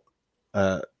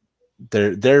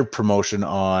their promotion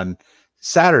on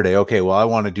Saturday. Okay, well, I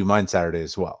want to do mine Saturday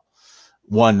as well.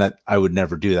 One, that I would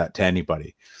never do that to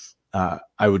anybody.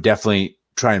 I would definitely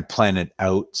try and plan it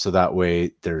out so that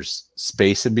way there's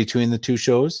space in between the two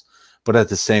shows. But at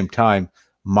the same time,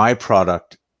 my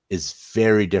product is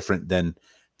very different than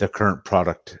the current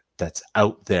product that's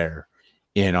out there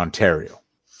in Ontario.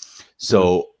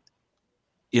 So,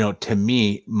 you know, to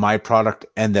me, my product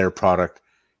and their product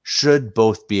should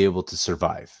both be able to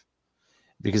survive.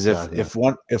 Because if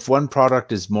one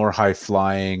product is more high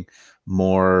flying,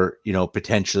 more, you know,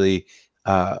 potentially,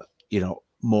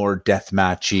 more death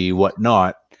matchy,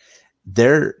 whatnot,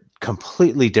 they're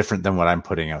completely different than what I'm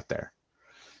putting out there.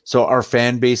 So our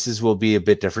fan bases will be a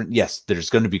bit different. Yes, there's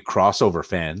going to be crossover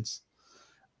fans,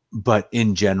 but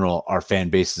in general, our fan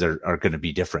bases are going to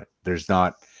be different.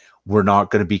 We're not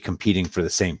going to be competing for the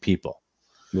same people.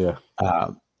 Yeah.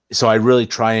 So I really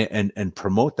try and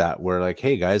promote that, where, like,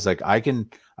 hey guys, like I can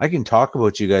talk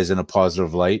about you guys in a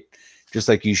positive light, just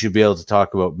like you should be able to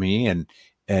talk about me,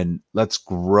 and let's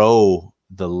grow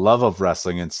the love of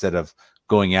wrestling instead of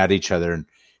going at each other and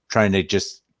trying to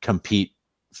just compete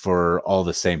for all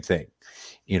the same thing.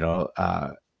 You know,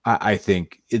 I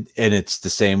think and it's the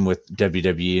same with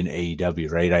WWE and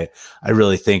AEW, right? I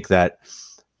really think that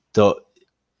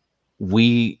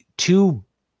two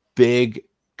big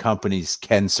companies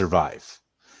can survive.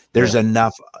 There is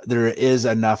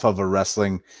enough of a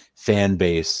wrestling fan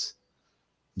base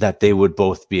that they would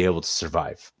both be able to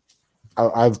survive.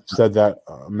 I've said that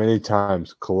many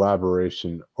times,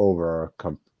 collaboration over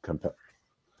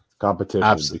competition.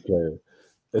 Absolutely. Because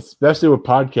especially with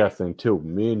podcasting too,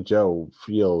 me and Joe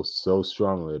feel so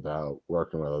strongly about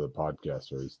working with other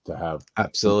podcasters to have an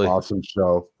awesome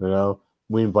show. You know,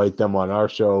 we invite them on our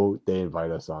show, they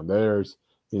invite us on theirs.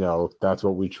 You know, that's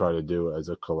what we try to do as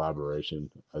a collaboration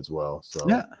as well. So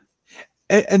yeah,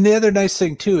 and the other nice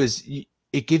thing too is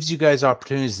it gives you guys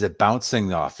opportunities to bounce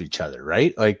things off each other,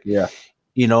 right? Like, yeah,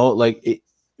 you know, like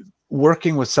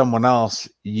working with someone else,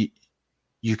 you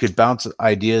could bounce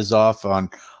ideas off on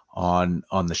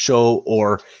the show,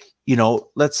 or, you know,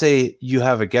 let's say you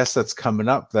have a guest that's coming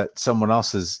up that someone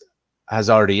else has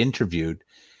already interviewed,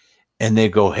 and they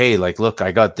go, hey, like, look,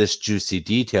 I got this juicy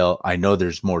detail. I know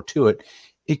there's more to it.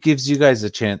 It gives you guys a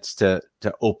chance to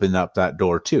open up that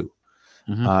door too.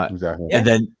 Exactly.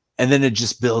 And then it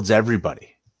just builds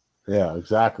everybody. Yeah,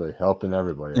 exactly. Helping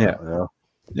everybody. Yeah. Out, you know?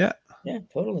 Yeah,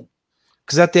 totally.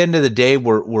 Because at the end of the day,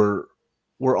 we're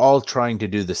all trying to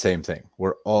do the same thing.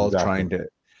 We're all trying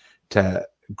to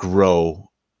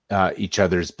grow each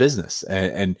other's business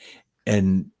and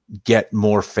get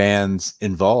more fans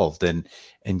involved and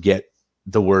get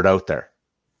the word out there.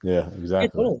 Yeah,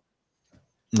 exactly.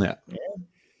 Yeah.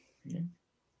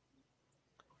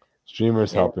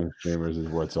 Streamers helping streamers is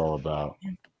what it's all about.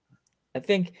 I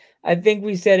think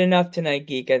we said enough tonight,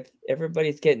 Geek.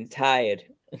 Everybody's getting tired.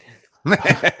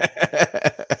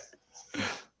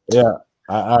 Yeah.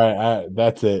 All right.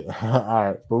 That's it. All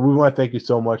right. But we want to thank you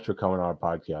so much for coming on our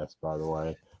podcast, by the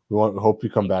way. Hope you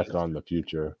come back on in the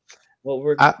future. Well,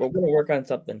 we're going to work on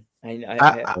something.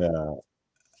 Yeah.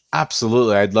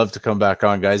 Absolutely. I'd love to come back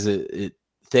on, guys.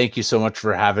 Thank you so much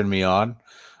for having me on.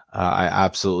 I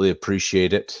absolutely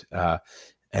appreciate it.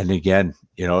 And again,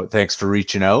 you know, thanks for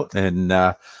reaching out, and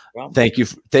thank you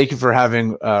for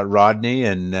having Rodney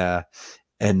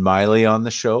and Miley on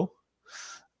the show.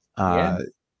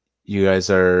 You guys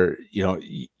are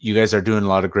doing a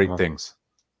lot of great things.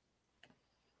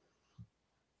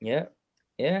 Yeah,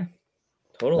 yeah,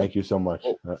 totally. Thank you so much.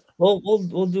 We'll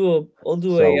do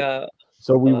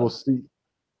So we will see.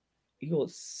 We will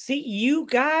see you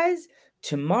guys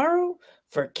tomorrow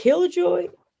for Killjoy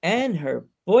and her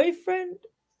boyfriend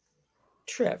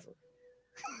Trevor.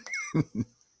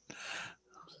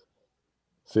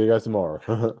 See you guys tomorrow.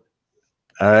 All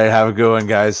right, have a good one,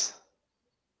 guys.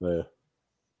 Yeah.